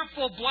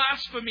fearful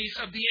blasphemies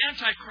of the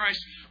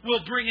Antichrist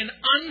will bring an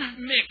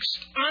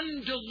unmixed,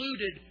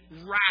 undiluted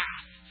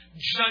wrath,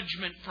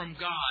 judgment from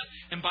God.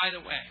 And by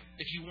the way,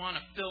 if you want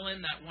to fill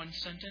in that one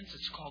sentence,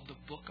 it's called the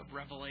book of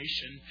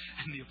Revelation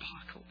and the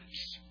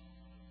Apocalypse.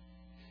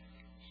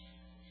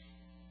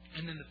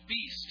 And then the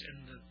beast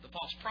and the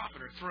false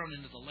prophet are thrown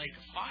into the lake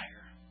of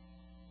fire.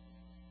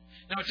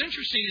 Now, what's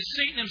interesting is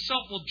Satan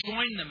himself will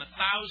join them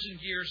 1,000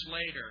 years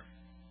later.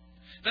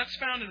 That's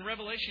found in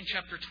Revelation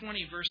chapter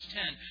 20, verse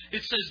 10.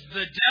 It says,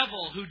 the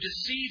devil who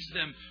deceives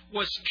them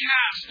was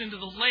cast into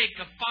the lake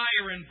of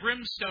fire and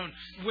brimstone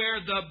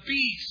where the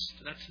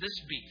beast, that's this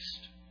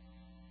beast,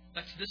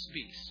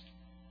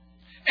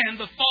 and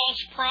the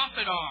false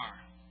prophet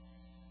are.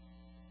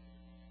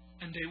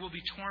 And they will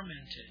be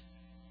tormented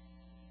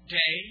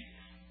day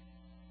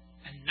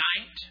and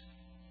night,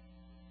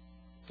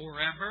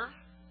 forever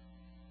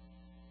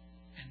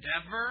and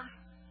ever.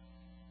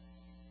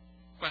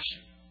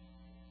 Question.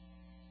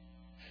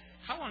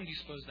 How long do you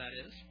suppose that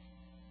is?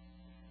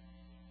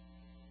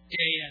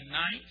 Day and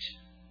night?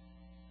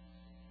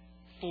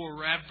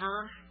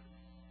 Forever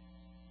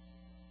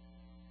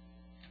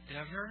and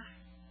ever?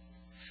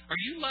 Are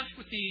you left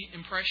with the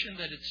impression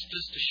that it's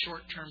just a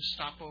short-term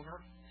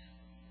stopover?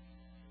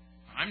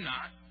 I'm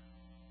not.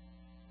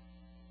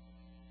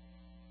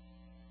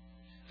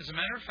 As a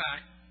matter of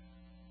fact,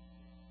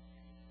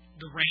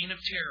 the reign of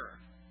terror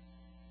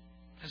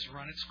has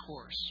run its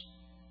course.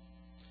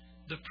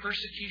 The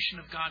persecution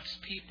of God's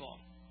people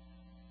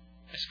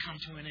has come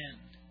to an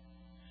end.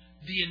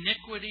 The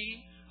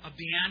iniquity of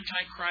the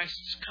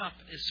Antichrist's cup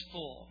is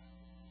full.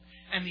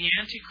 And the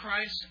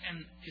Antichrist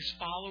and his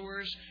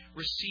followers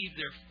receive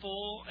their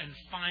full and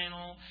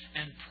final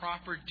and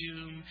proper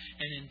doom.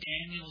 And in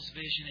Daniel's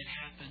vision, it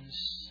happens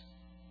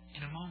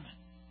in a moment.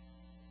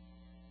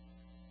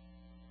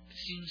 It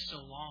seems so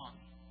long,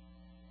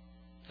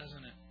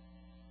 doesn't it,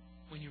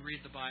 when you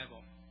read the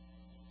Bible?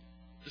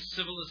 The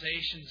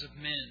civilizations of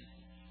men,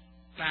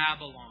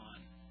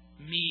 Babylon,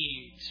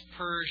 Medes,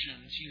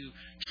 Persians. You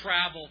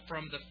travel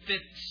from the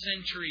 5th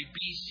century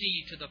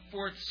BC to the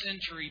 4th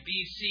century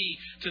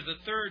BC to the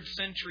 3rd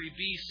century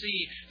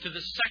BC to the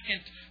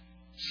 2nd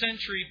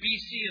century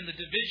BC and the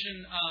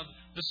division of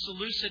the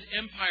Seleucid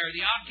Empire,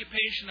 the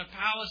occupation of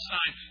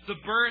Palestine, the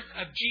birth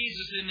of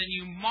Jesus, and then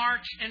you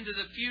march into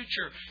the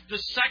future, the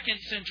 2nd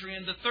century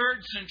and the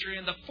 3rd century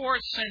and the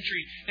 4th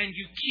century, and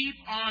you keep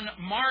on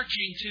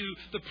marching to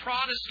the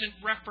Protestant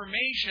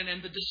Reformation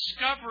and the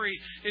discovery,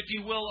 if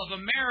you will, of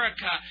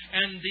America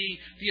and the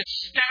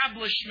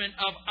establishment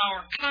of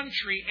our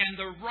country and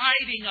the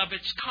writing of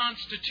its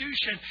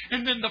Constitution,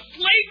 and then the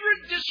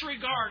flagrant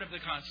disregard of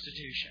the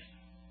Constitution.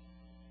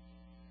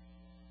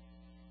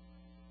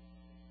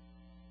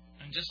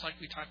 And just like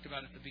we talked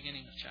about at the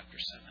beginning of chapter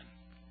 7,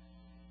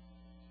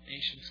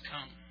 nations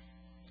come,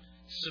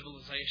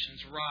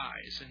 civilizations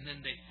rise, and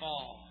then they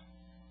fall.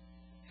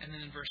 And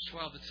then in verse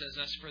 12 it says,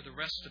 as for the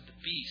rest of the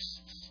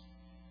beasts,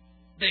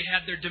 they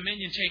had their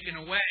dominion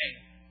taken away,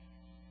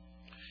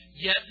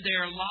 yet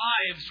their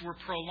lives were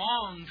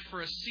prolonged for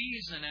a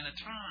season and a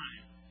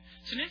time.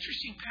 It's an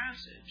interesting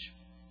passage,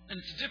 and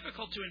it's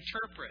difficult to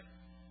interpret.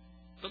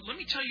 But let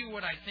me tell you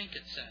what I think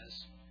it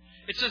says.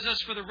 It says, as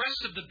for the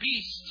rest of the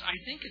beasts, I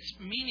think it's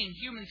meaning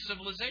human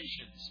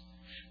civilizations.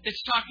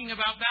 It's talking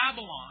about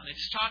Babylon.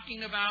 It's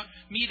talking about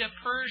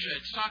Medo-Persia.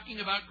 It's talking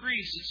about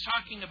Greece. It's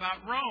talking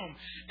about Rome.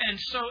 And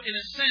so, in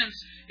a sense,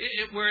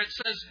 where it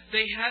says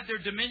they had their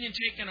dominion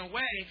taken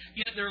away,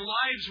 yet their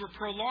lives were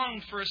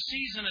prolonged for a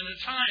season and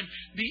a time,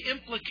 the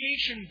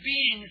implication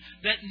being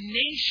that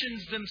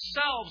nations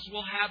themselves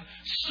will have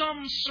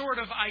some sort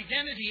of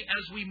identity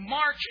as we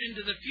march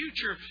into the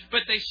future,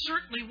 but they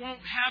certainly won't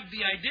have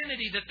the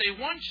identity that they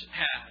once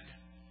had.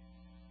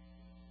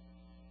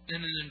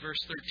 And then in verse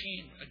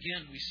 13,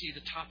 again, we see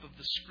the top of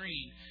the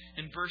screen.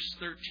 In verse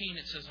 13,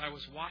 it says, I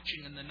was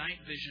watching in the night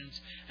visions,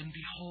 and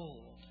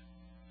behold,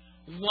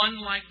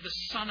 one like the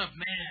Son of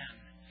Man,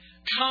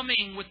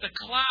 coming with the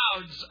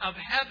clouds of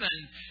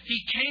heaven.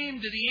 He came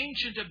to the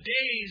Ancient of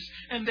Days,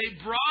 and they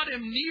brought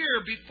him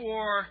near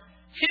before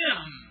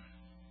him.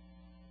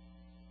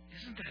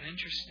 Isn't that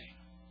interesting?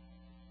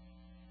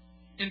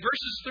 In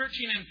verses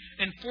 13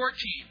 and 14,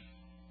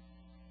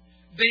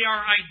 they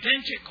are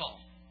identical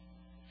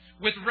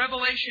with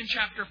Revelation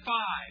chapter 5,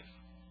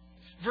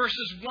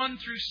 verses 1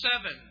 through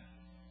 7,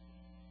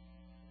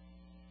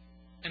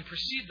 and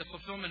precede the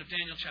fulfillment of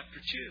Daniel chapter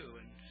 2.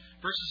 And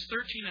verses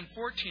 13 and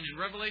 14 in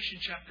Revelation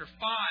chapter 5,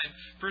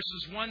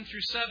 verses 1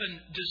 through 7,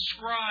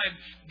 describe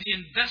the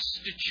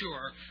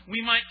investiture.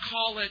 We might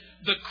call it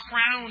the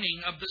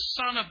crowning of the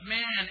Son of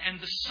Man and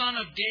the Son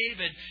of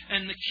David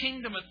and the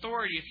kingdom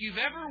authority. If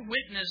you've ever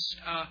witnessed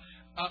a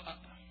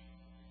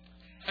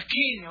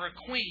king or a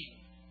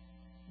queen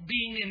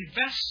being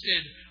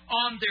invested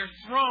on their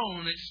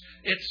throne,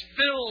 it's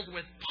filled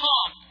with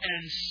pomp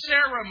and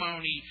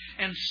ceremony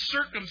and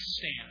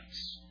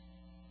circumstance.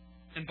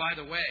 And by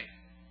the way,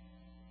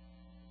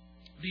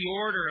 the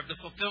order of the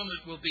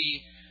fulfillment will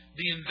be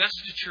the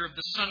investiture of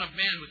the Son of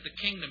Man with the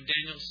kingdom,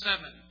 Daniel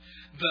 7.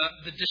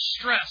 The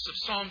distress of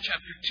Psalm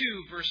chapter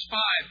 2, verse 5.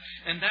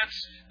 And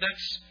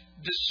that's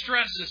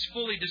distress is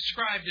fully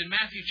described in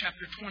Matthew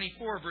chapter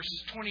 24,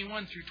 verses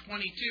 21 through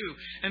 22.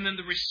 And then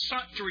the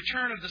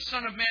return of the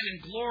Son of Man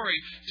in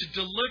glory to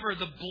deliver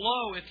the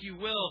blow, if you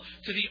will,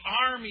 to the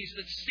armies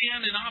that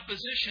stand in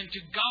opposition to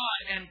God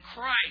and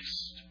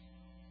Christ.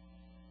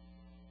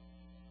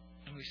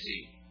 And we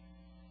see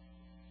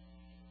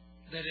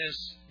that as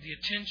the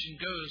attention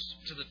goes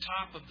to the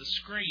top of the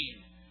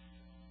screen,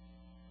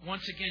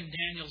 once again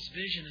Daniel's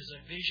vision is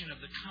a vision of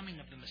the coming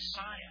of the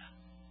Messiah.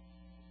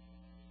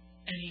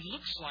 And he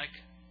looks like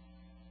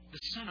the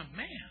Son of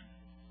Man.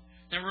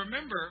 Now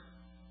remember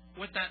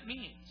what that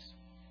means.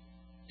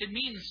 It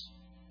means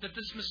that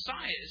this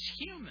Messiah is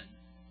human.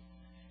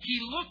 He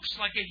looks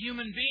like a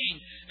human being.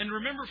 And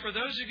remember, for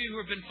those of you who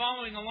have been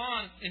following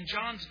along in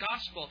John's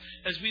Gospel,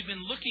 as we've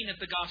been looking at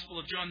the Gospel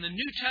of John, the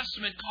New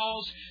Testament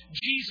calls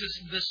Jesus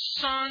the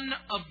Son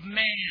of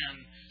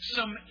Man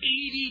some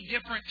 80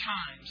 different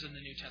times in the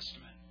New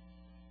Testament.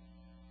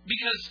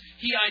 Because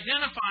he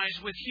identifies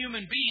with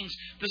human beings.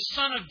 The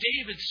Son of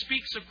David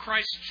speaks of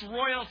Christ's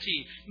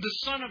royalty. The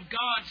Son of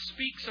God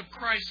speaks of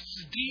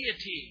Christ's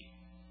deity.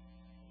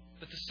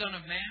 But the Son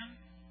of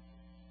Man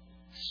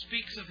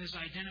speaks of his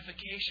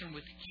identification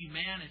with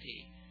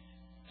humanity.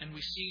 And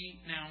we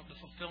see now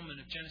the fulfillment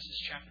of Genesis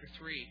chapter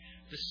 3.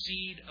 The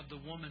seed of the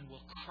woman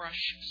will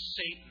crush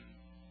Satan.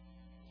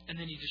 And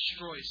then he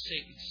destroys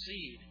Satan's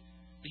seed,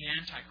 the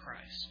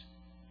Antichrist.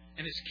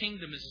 And his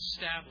kingdom is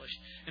established.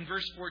 In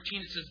verse 14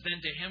 it says,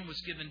 then to him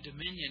was given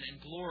dominion and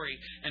glory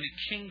and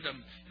a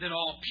kingdom that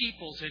all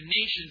peoples and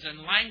nations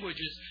and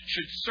languages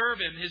should serve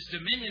him. His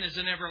dominion is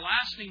an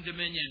everlasting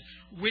dominion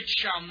which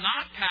shall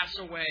not pass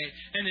away,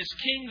 and his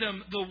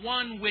kingdom the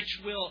one which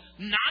will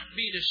not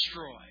be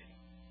destroyed.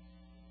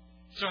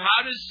 So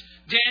how does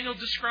Daniel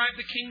describe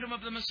the kingdom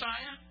of the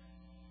Messiah?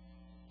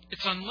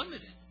 It's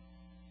unlimited.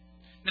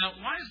 Now,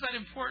 why is that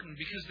important?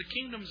 Because the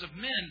kingdoms of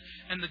men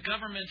and the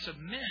governments of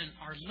men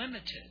are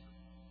limited.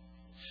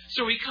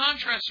 So he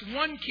contrasts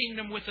one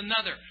kingdom with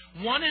another.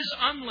 One is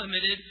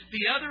unlimited,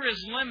 the other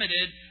is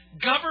limited.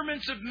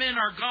 Governments of men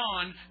are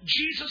gone.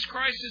 Jesus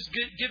Christ is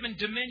given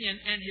dominion,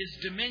 and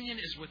his dominion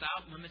is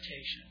without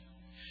limitation.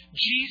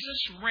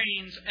 Jesus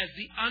reigns as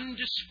the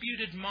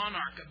undisputed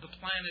monarch of the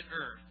planet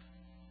Earth.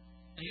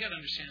 And you got to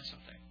understand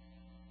something.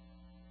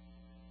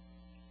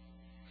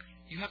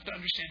 You have to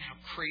understand how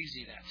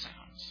crazy that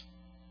sounds.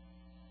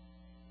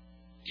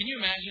 Can you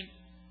imagine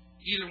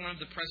either one of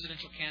the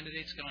presidential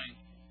candidates going,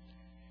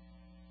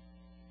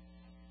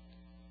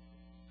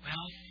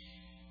 well,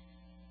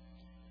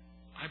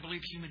 I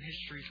believe human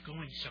history is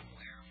going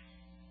somewhere.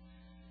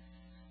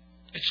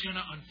 It's going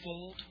to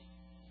unfold.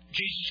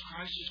 Jesus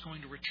Christ is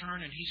going to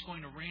return, and He's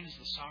going to reign as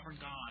the sovereign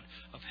God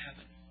of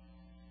heaven.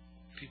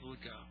 People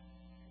would go,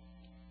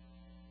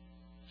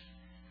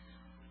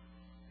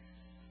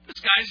 this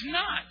guy's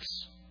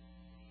nuts.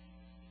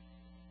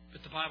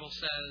 But the Bible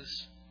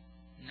says,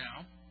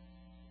 no,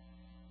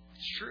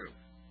 it's true.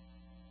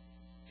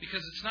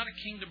 Because it's not a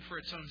kingdom for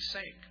its own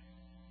sake.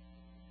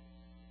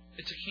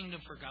 It's a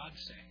kingdom for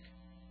God's sake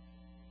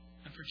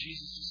and for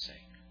Jesus'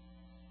 sake.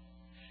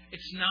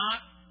 It's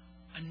not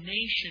a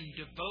nation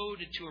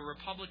devoted to a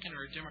Republican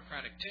or a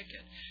Democratic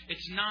ticket.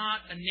 It's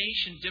not a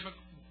nation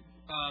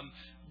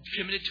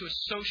committed to a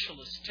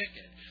socialist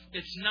ticket.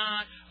 It's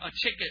not a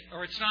ticket,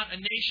 or it's not a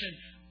nation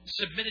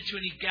submitted to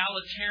an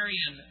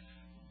egalitarian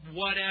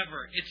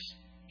whatever.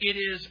 It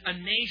is a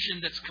nation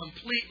that's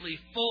completely,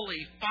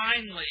 fully,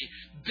 finally,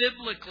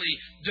 biblically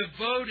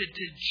devoted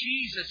to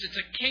Jesus. It's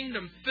a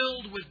kingdom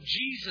filled with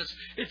Jesus.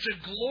 It's a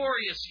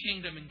glorious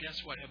kingdom. And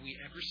guess what? Have we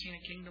ever seen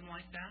a kingdom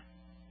like that?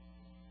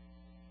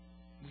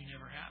 We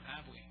never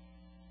have we?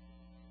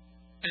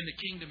 And the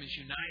kingdom is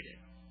united.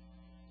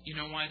 You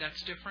know why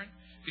that's different?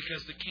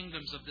 Because the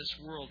kingdoms of this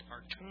world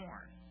are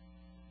torn.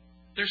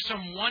 There's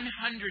some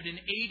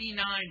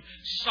 189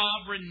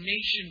 sovereign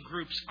nation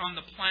groups on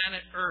the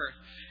planet Earth.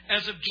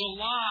 As of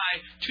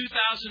July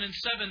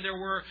 2007, there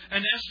were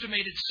an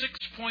estimated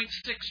 6.6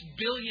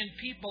 billion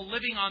people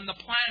living on the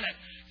planet.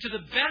 To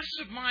the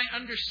best of my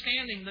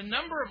understanding, the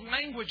number of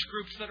language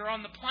groups that are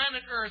on the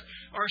planet Earth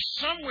are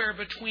somewhere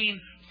between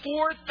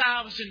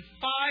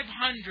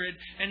 4,500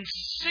 and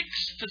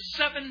 6,000 to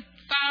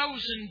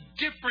 7,000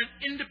 different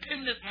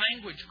independent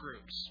language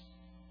groups.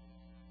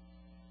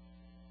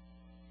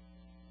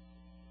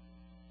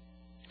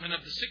 And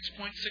of the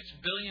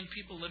 6.6 billion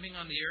people living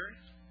on the earth,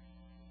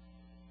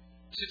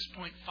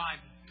 6.5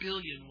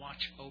 billion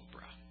watch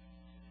Oprah.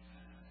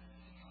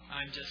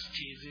 I'm just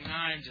teasing.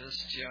 I'm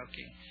just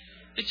joking.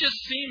 It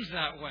just seems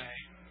that way.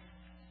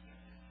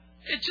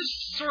 It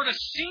just sort of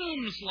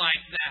seems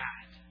like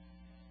that.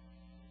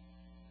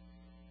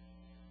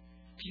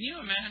 Can you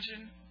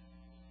imagine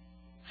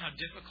how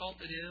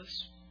difficult it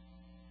is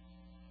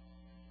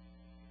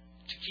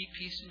to keep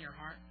peace in your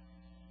heart?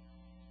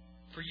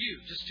 For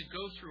you, just to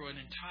go through an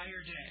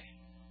entire day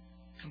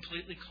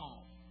completely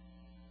calm.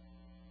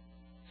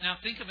 Now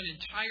think of an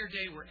entire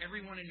day where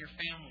everyone in your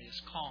family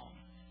is calm.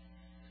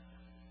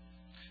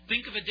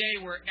 Think of a day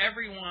where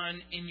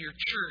everyone in your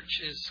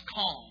church is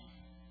calm.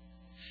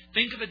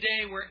 Think of a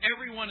day where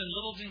everyone in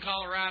Littleton,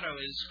 Colorado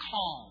is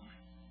calm.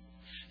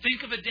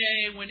 Think of a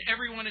day when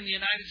everyone in the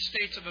United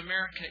States of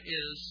America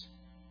is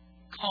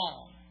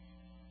calm.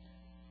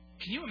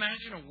 Can you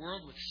imagine a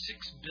world with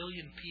 6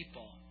 billion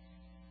people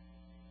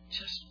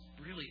just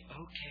really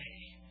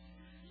okay?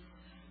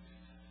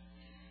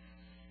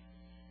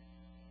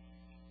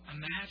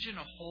 Imagine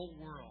a whole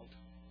world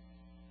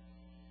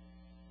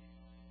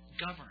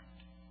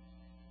governed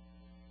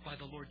by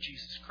the Lord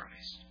Jesus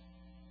Christ.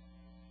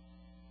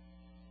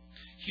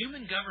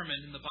 Human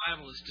government in the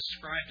Bible is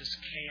described as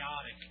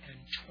chaotic and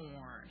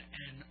torn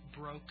and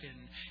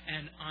broken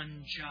and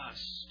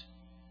unjust.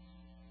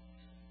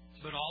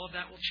 But all of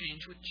that will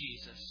change with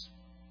Jesus.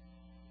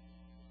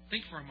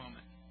 Think for a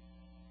moment.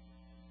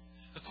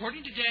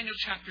 According to Daniel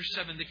chapter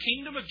 7, the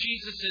kingdom of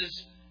Jesus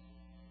is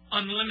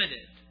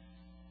unlimited,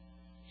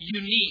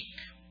 unique,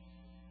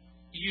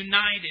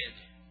 united.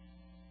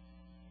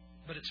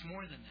 But it's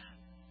more than that.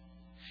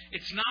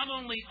 It's not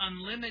only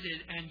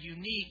unlimited and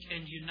unique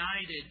and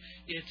united,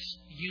 it's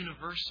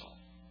universal.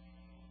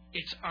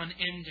 It's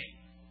unending.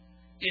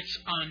 It's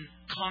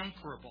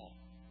unconquerable.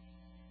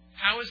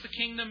 How is the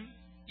kingdom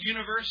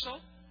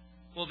universal?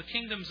 Well, the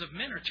kingdoms of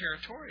men are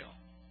territorial.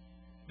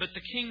 But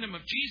the kingdom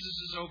of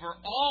Jesus is over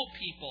all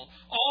people,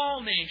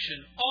 all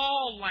nations,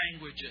 all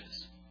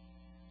languages,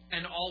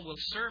 and all will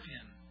serve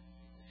Him.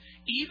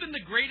 Even the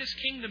greatest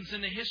kingdoms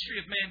in the history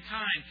of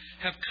mankind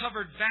have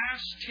covered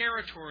vast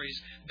territories,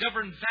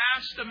 governed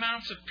vast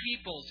amounts of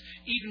peoples,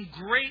 even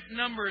great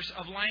numbers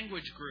of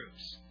language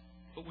groups.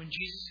 But when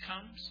Jesus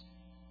comes,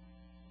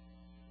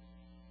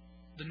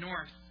 the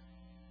north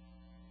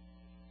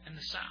and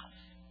the south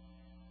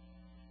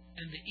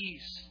and the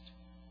east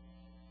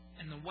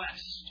and the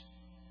west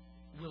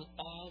will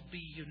all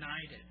be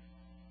united.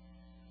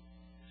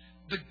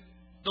 The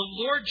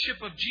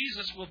lordship of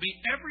Jesus will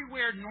be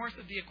everywhere north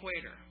of the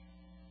equator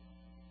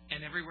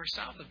and everywhere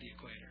south of the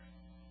equator.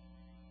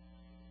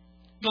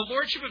 The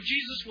lordship of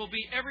Jesus will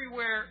be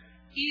everywhere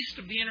east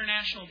of the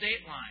international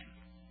date line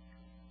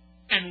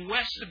and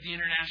west of the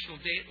international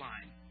date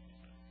line.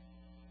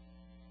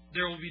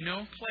 There will be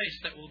no place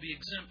that will be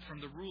exempt from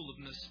the rule of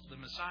the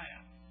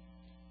Messiah.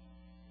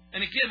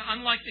 And again,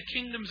 unlike the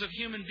kingdoms of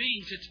human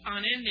beings, it's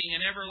unending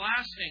and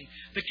everlasting.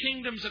 The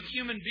kingdoms of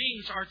human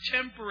beings are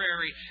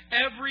temporary.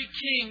 Every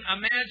king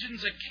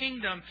imagines a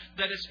kingdom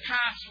that is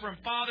passed from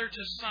father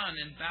to son.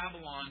 In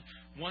Babylon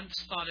once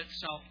thought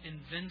itself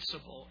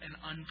invincible and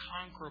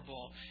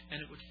unconquerable,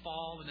 and it would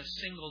fall in a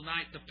single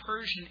night. The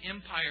Persian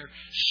Empire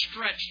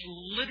stretched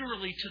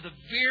literally to the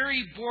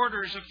very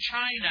borders of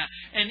China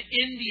and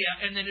India,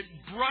 and then it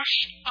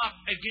brushed up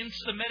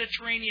against the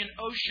Mediterranean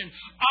Ocean,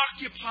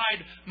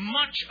 occupied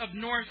much of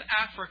North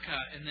Africa,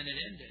 and then it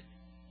ended.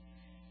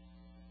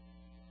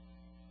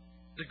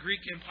 The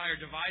Greek Empire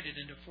divided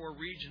into 4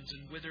 regions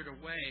and withered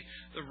away.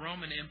 The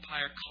Roman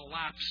Empire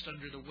collapsed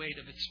under the weight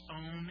of its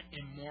own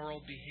immoral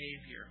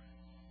behavior.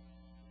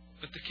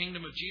 But the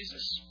kingdom of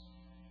Jesus,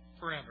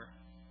 forever.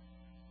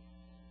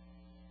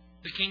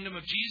 The kingdom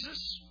of Jesus,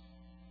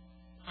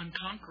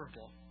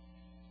 unconquerable.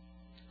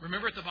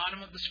 Remember at the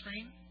bottom of the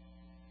screen?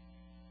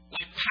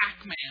 Like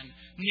Pac-Man,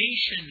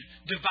 nation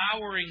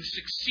devouring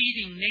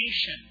succeeding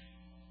nation.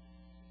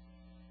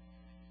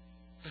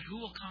 But who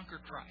will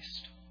conquer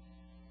Christ?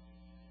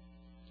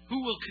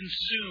 Who will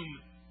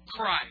consume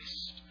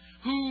Christ?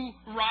 Who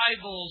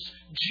rivals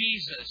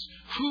Jesus?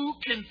 Who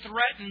can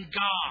threaten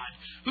God?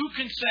 Who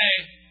can say,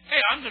 hey,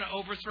 I'm going to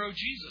overthrow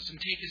Jesus and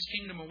take His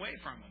kingdom away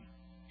from Him?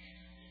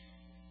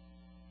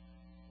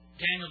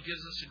 Daniel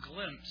gives us a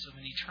glimpse of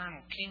an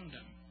eternal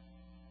kingdom.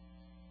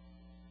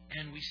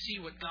 And we see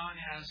what God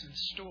has in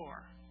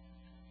store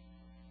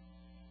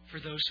for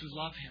those who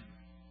love Him.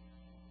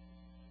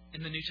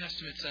 In the New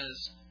Testament it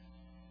says,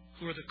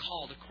 who are the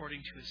called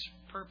according to His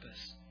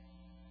purpose.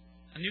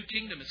 A new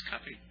kingdom is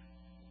coming.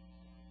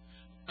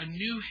 A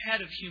new head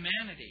of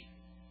humanity.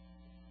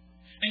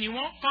 And you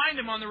won't find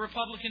Him on the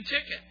Republican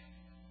ticket.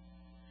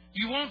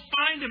 You won't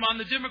find Him on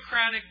the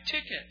Democratic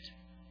ticket.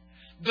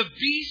 The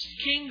beast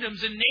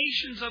kingdoms and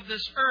nations of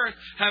this earth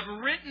have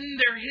written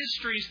their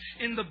histories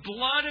in the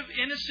blood of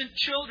innocent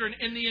children,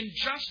 in the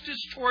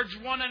injustice towards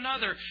one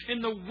another,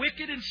 in the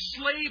wicked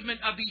enslavement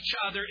of each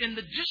other, in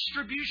the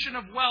distribution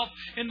of wealth,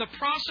 in the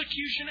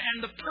prosecution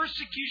and the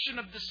persecution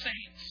of the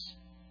saints.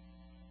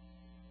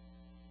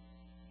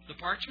 The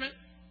parchment,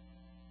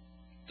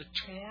 the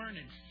torn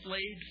and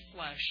flayed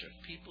flesh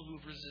of people who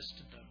have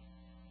resisted them.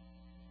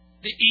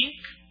 The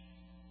ink,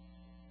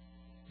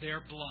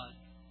 their blood.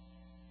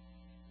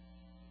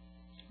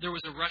 There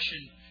was a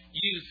Russian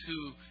youth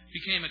who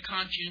became a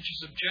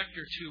conscientious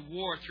objector to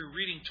war through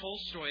reading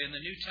Tolstoy in the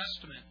New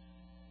Testament.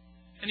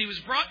 And he was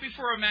brought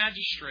before a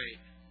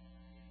magistrate.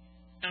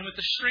 And with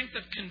the strength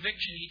of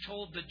conviction, he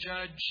told the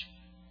judge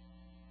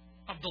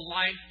of the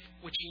life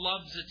which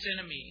loves its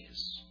enemies,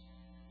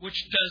 which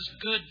does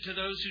good to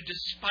those who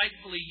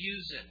despitefully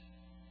use it,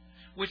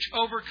 which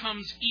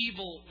overcomes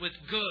evil with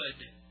good,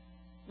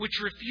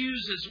 which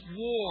refuses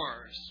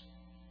wars.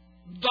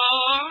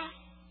 Da,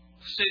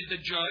 said the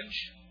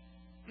judge,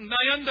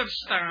 I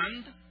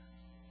understand,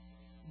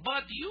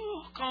 but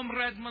you,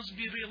 comrade, must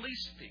be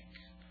realistic.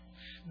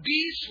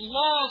 These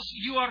laws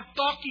you are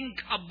talking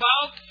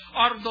about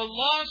are the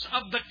laws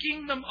of the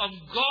kingdom of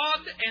God,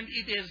 and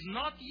it has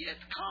not yet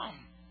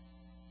come.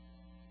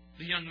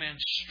 The young man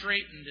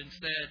straightened and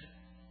said,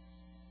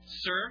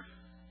 Sir,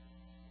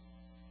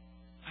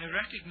 I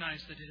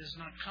recognize that it has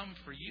not come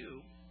for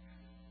you.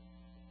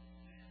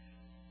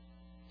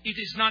 It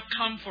has not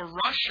come for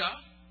Russia.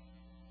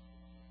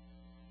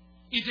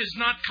 It has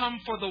not come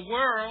for the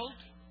world.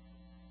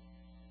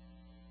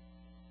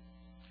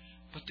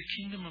 But the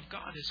kingdom of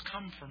God has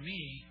come for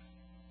me.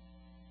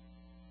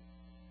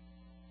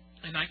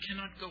 And I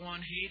cannot go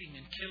on hating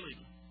and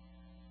killing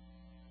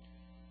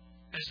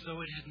as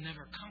though it had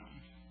never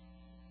come.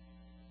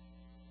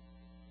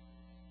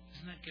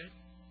 Isn't that good?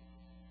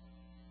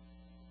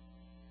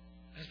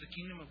 Has the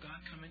kingdom of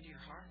God come into your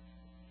heart?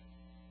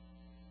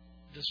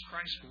 Does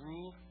Christ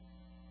rule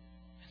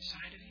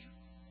inside of you?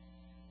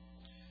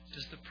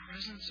 Does the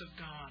presence of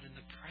God and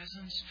the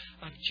presence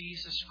of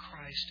Jesus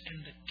Christ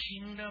and the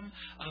kingdom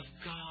of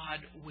God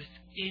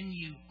within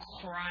you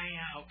cry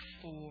out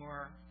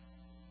for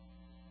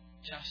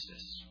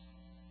justice,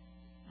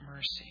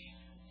 mercy,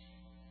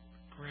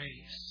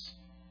 grace,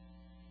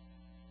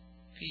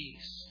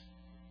 peace?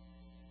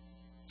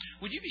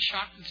 Would you be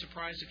shocked and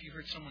surprised if you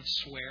heard someone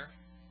swear,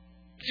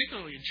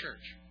 particularly in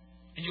church,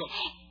 and you go,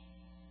 oh,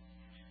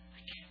 I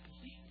can't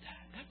believe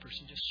that. That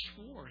person just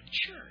swore in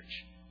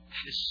church.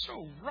 That is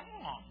so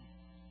wrong.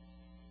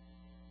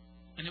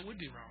 And it would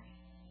be wrong.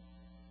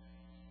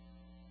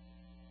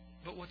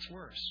 But what's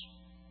worse?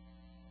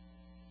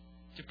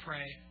 To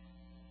pray,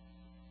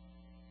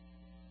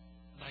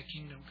 Thy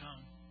kingdom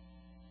come,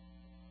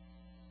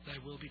 Thy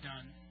will be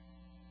done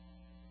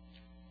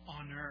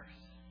on earth,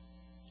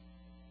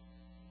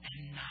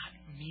 and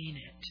not mean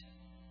it,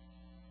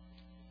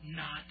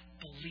 not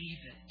believe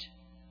it,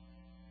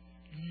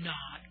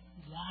 not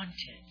want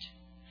it.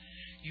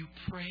 You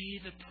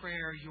pray the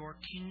prayer, Your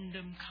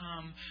kingdom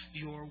come,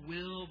 Your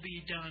will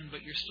be done,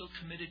 but you're still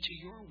committed to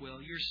your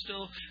will. You're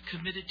still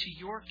committed to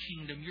your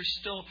kingdom. You're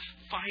still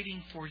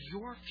fighting for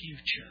your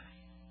future.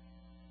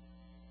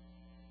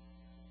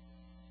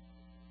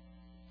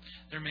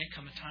 There may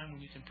come a time when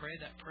you can pray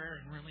that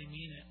prayer and really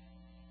mean it.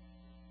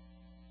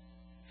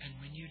 And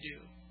when you do,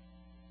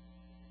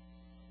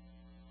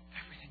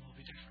 everything will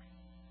be different.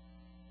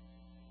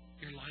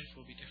 Your life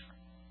will be different.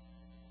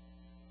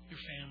 Your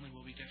family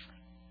will be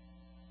different.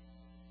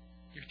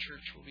 Your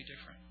church will be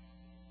different.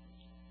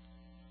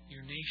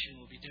 Your nation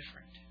will be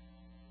different.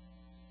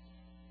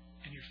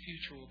 And your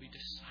future will be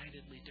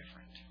decidedly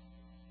different.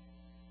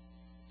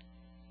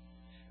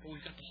 But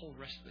we've got the whole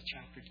rest of the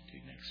chapter to do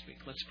next week.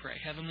 Let's pray.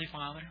 Heavenly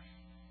Father,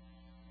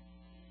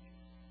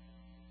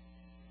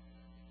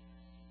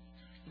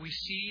 we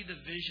see the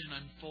vision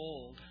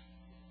unfold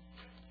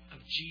of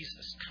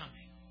Jesus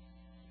coming,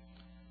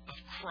 of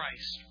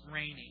Christ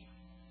reigning,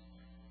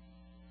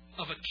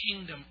 of a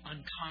kingdom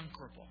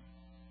unconquerable,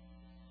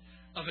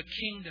 of a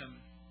kingdom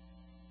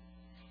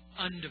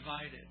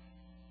undivided,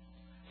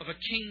 of a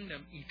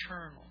kingdom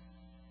eternal,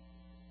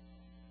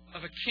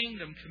 of a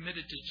kingdom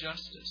committed to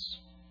justice,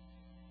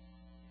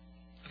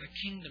 of a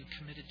kingdom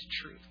committed to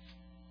truth,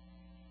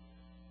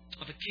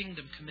 of a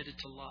kingdom committed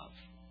to love,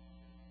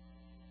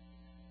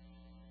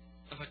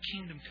 of a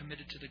kingdom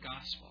committed to the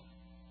gospel.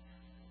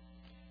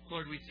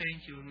 Lord, we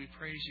thank you and we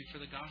praise you for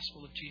the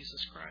gospel of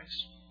Jesus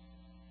Christ.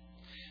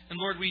 And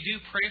Lord, we do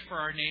pray for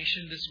our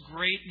nation, this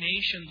great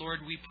nation. Lord,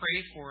 we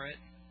pray for it.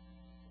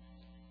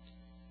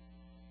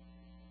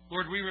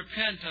 Lord, we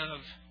repent of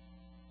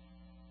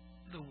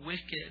the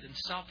wicked and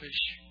selfish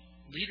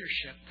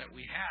leadership that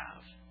we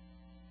have.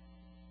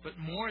 But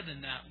more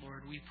than that,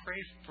 Lord, we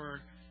pray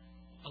for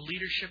a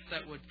leadership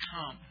that would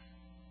come,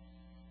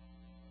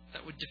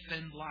 that would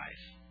defend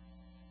life,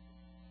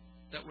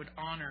 that would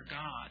honor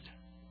God,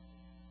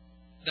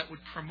 that would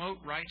promote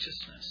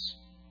righteousness,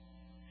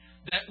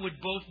 that would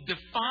both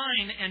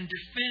define and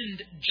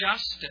defend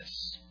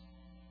justice,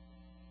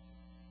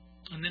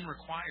 and then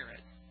require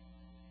it.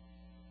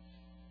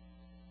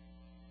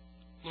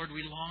 Lord,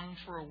 we long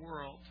for a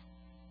world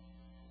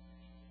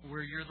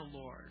where you're the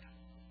Lord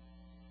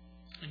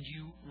and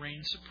you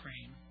reign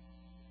supreme.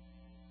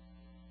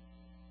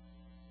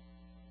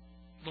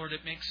 Lord,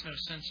 it makes no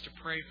sense to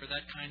pray for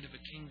that kind of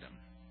a kingdom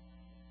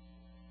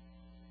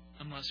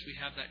unless we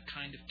have that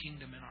kind of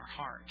kingdom in our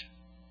heart.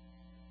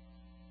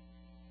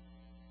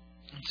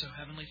 And so,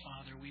 Heavenly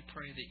Father, we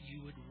pray that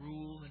you would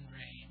rule and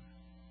reign,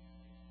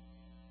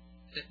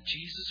 that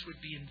Jesus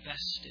would be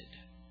invested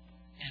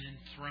and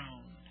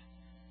enthroned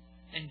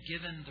and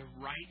given the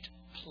right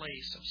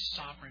place of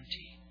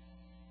sovereignty,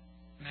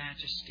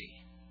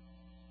 majesty,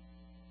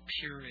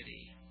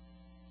 purity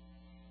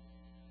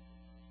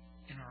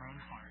in our own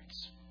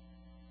hearts.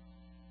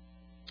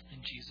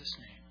 In Jesus'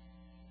 name.